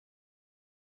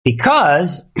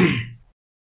 Because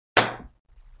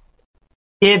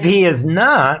if he is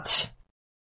not,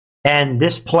 and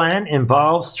this plan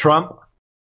involves Trump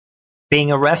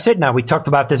being arrested. Now, we talked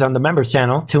about this on the members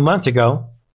channel 2 months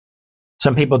ago.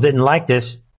 Some people didn't like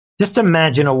this. Just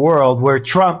imagine a world where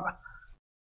Trump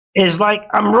is like,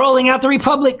 I'm rolling out the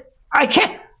republic. I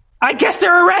guess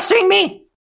they're arresting me.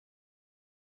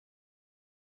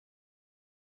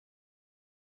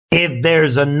 If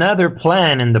there's another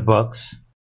plan in the books,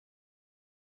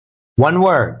 one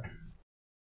word,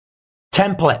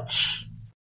 templates.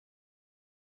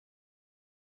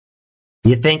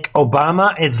 You think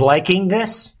Obama is liking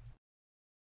this?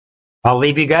 I'll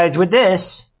leave you guys with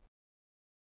this.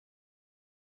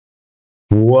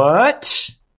 What?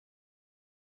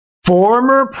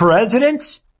 Former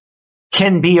presidents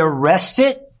can be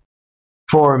arrested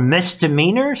for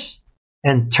misdemeanors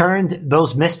and turned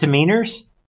those misdemeanors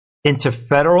into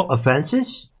federal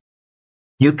offenses?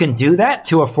 You can do that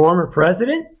to a former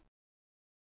president?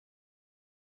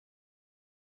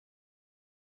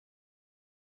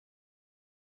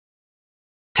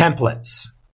 Templates.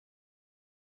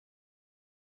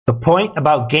 The point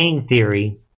about game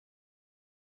theory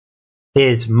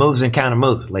is moves and counter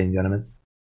moves, ladies and gentlemen.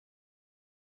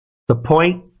 The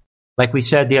point, like we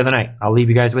said the other night, I'll leave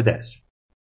you guys with this.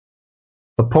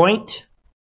 The point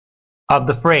of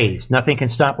the phrase, nothing can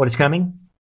stop what is coming,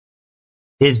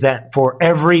 is that for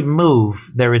every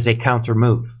move, there is a counter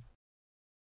move.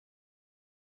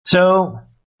 So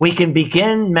we can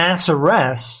begin mass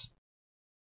arrests,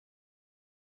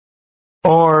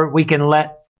 or we can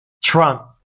let Trump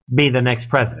be the next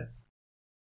president.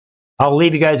 I'll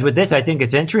leave you guys with this. I think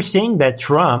it's interesting that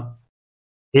Trump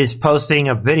is posting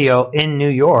a video in New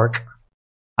York.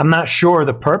 I'm not sure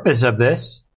the purpose of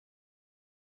this.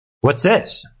 What's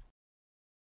this?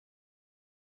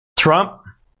 Trump,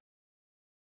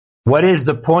 what is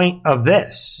the point of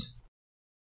this?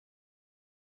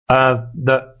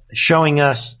 The showing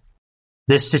us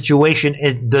this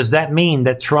situation, does that mean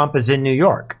that Trump is in New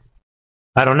York?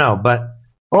 I don't know, but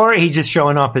or he's just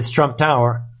showing off his Trump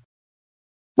Tower.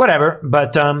 Whatever,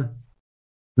 but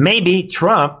maybe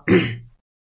Trump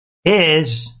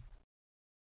is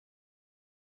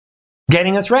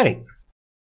getting us ready.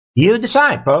 You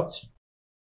decide, folks.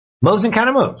 Moves and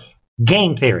counter moves.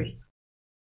 Game theory.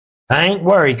 I ain't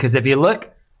worried, because if you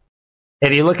look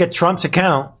at Trump's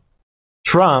account,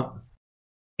 Trump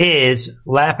is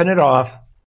lapping it off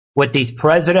with these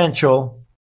presidential.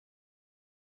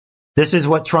 This is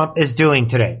what Trump is doing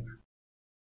today.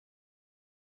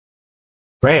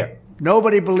 Right here.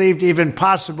 Nobody believed even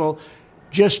possible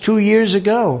just 2 years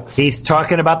ago. He's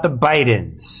talking about the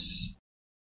Bidens.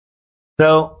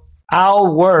 So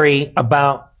I'll worry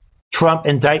about Trump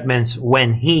indictments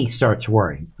when he starts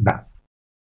worrying about it.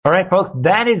 All right, folks,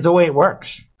 that is the way it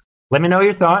works. Let me know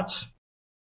your thoughts.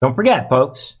 Don't forget,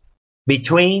 folks,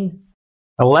 between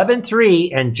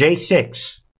 11.3 and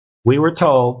J6, we were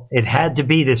told it had to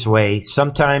be this way.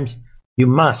 Sometimes you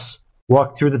must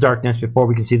walk through the darkness before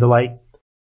we can see the light.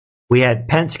 We had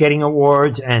Pence getting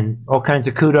awards and all kinds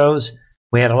of kudos.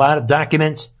 We had a lot of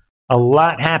documents. A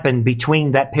lot happened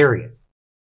between that period.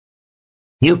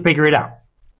 You figure it out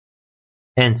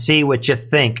and see what you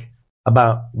think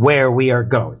about where we are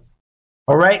going.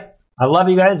 All right? I love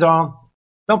you guys all.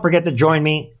 Don't forget to join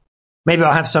me. Maybe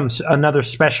I'll have another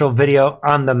special video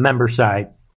on the member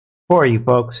side for you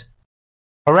folks.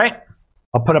 All right?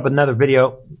 I'll put up another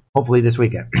video hopefully this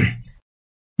weekend.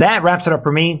 That wraps it up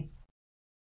for me.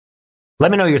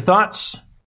 Let me know your thoughts.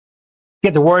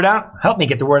 Get the word out. Help me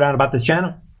get the word out about this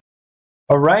channel.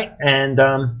 All right. And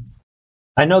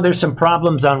I know there's some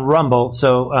problems on Rumble,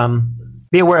 so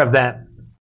be aware of that.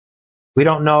 We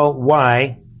don't know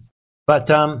why, but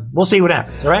we'll see what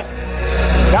happens. All right.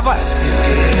 God bless.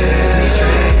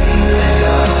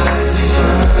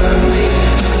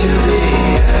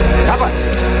 God bless.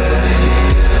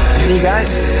 See you guys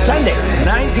Sunday,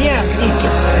 9 p.m.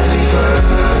 Eastern.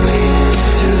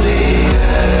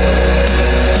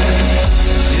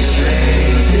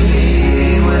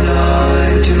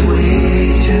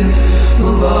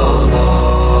 Move along.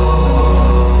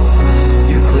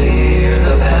 You clear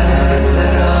the path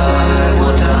that I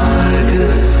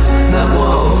could not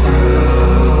walk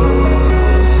through.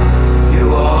 You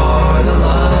are the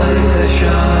light that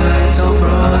shines so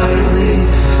brightly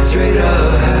straight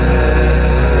ahead.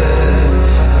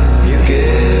 You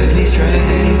give me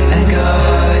strength and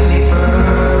guidance.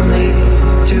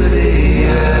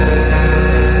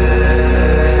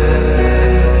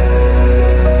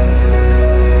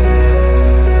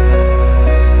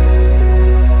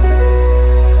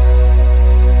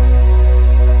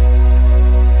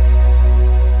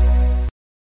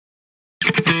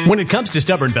 When it comes to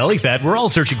stubborn belly fat, we're all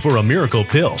searching for a miracle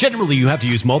pill. Generally, you have to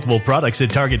use multiple products that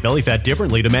target belly fat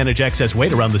differently to manage excess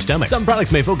weight around the stomach. Some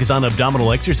products may focus on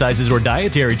abdominal exercises or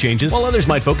dietary changes, while others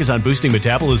might focus on boosting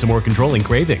metabolism or controlling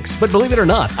cravings. But believe it or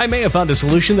not, I may have found a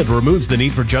solution that removes the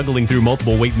need for juggling through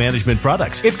multiple weight management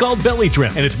products. It's called Belly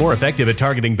Trim, and it's more effective at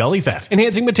targeting belly fat,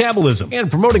 enhancing metabolism,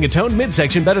 and promoting a toned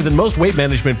midsection better than most weight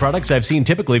management products I've seen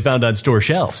typically found on store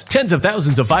shelves. Tens of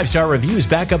thousands of 5-star reviews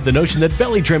back up the notion that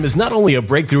Belly Trim is not only a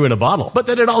breakthrough in a bottle, but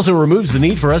that it also removes the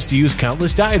need for us to use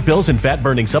countless diet pills and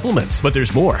fat-burning supplements. But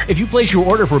there's more. If you place your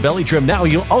order for Belly Trim now,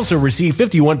 you'll also receive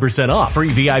 51% off, free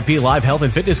VIP live health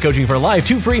and fitness coaching for life,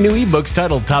 2 free new ebooks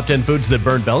titled Top 10 Foods That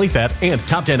Burn Belly Fat and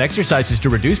Top 10 Exercises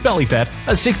to Reduce Belly Fat,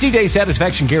 a 60-day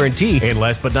satisfaction guarantee, and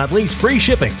last but not least, free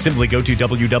shipping. Simply go to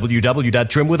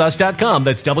www.trimwithus.com.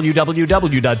 That's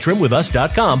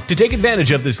www.trimwithus.com to take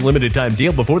advantage of this limited time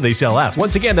deal before they sell out.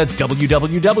 Once again, that's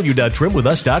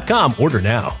www.trimwithus.com. Order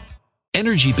now.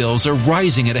 Energy bills are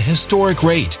rising at a historic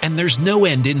rate, and there's no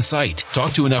end in sight.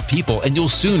 Talk to enough people, and you'll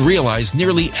soon realize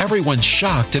nearly everyone's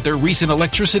shocked at their recent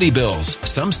electricity bills.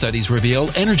 Some studies reveal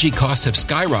energy costs have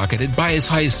skyrocketed by as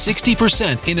high as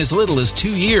 60% in as little as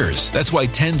 2 years. That's why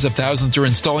tens of thousands are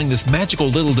installing this magical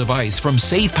little device from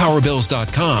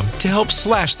SavePowerBills.com to help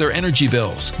slash their energy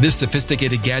bills. This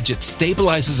sophisticated gadget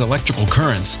stabilizes electrical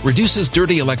currents, reduces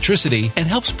dirty electricity, and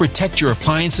helps protect your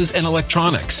appliances and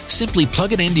electronics. Simply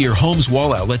plug it into your home's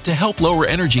wall outlet to help lower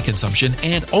energy consumption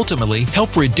and ultimately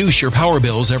help reduce your power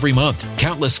bills every month.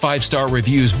 Countless 5-star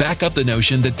reviews back up the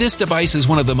notion that this device is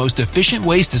one of the most efficient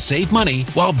ways to save money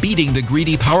while beating the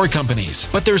greedy power companies.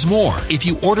 But there's more. If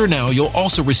you order now, you'll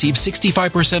also receive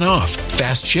 65% off,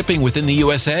 fast shipping within the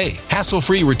USA,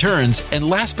 hassle-free returns, and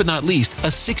last but not least,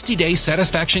 a 60-day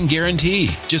satisfaction guarantee.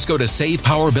 Just go to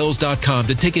SavePowerBills.com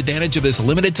to take advantage of this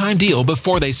limited time deal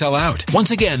before they sell out. Once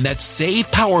again, that's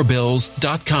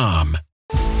SavePowerBills.com.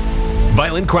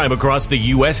 Violent crime across the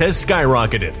U.S. has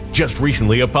skyrocketed. Just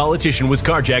recently, a politician was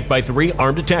carjacked by 3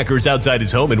 armed attackers outside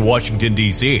his home in Washington,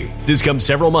 D.C. This comes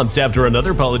several months after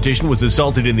another politician was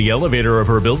assaulted in the elevator of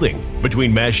her building.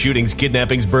 Between mass shootings,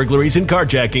 kidnappings, burglaries, and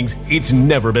carjackings, it's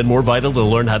never been more vital to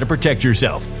learn how to protect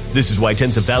yourself. This is why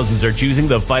tens of thousands are choosing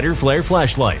the Fighter Flare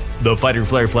flashlight. The Fighter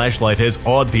Flare flashlight has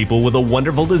awed people with a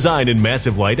wonderful design and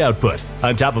massive light output.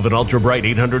 On top of an ultra-bright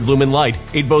 800-lumen light,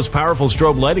 it boasts powerful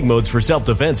strobe lighting modes for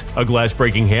self-defense, a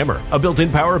glass-breaking hammer, a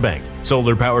built-in power bank,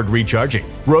 solar-powered recharging,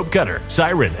 rope cutter,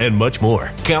 siren, and much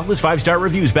more. Countless 5-star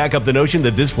reviews back up the notion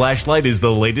that this flashlight is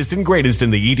the latest and greatest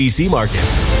in the EDC market.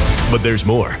 But there's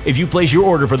more. If you place your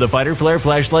order for the Fighter Flare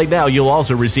flashlight now, you'll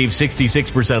also receive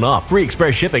 66% off, free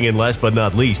express shipping, and last but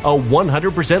not least, a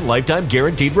 100% lifetime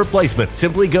guaranteed replacement.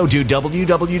 Simply go to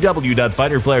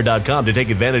www.fighterflare.com to take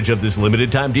advantage of this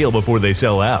limited time deal before they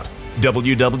sell out.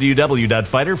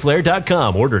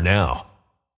 www.fighterflare.com. Order now.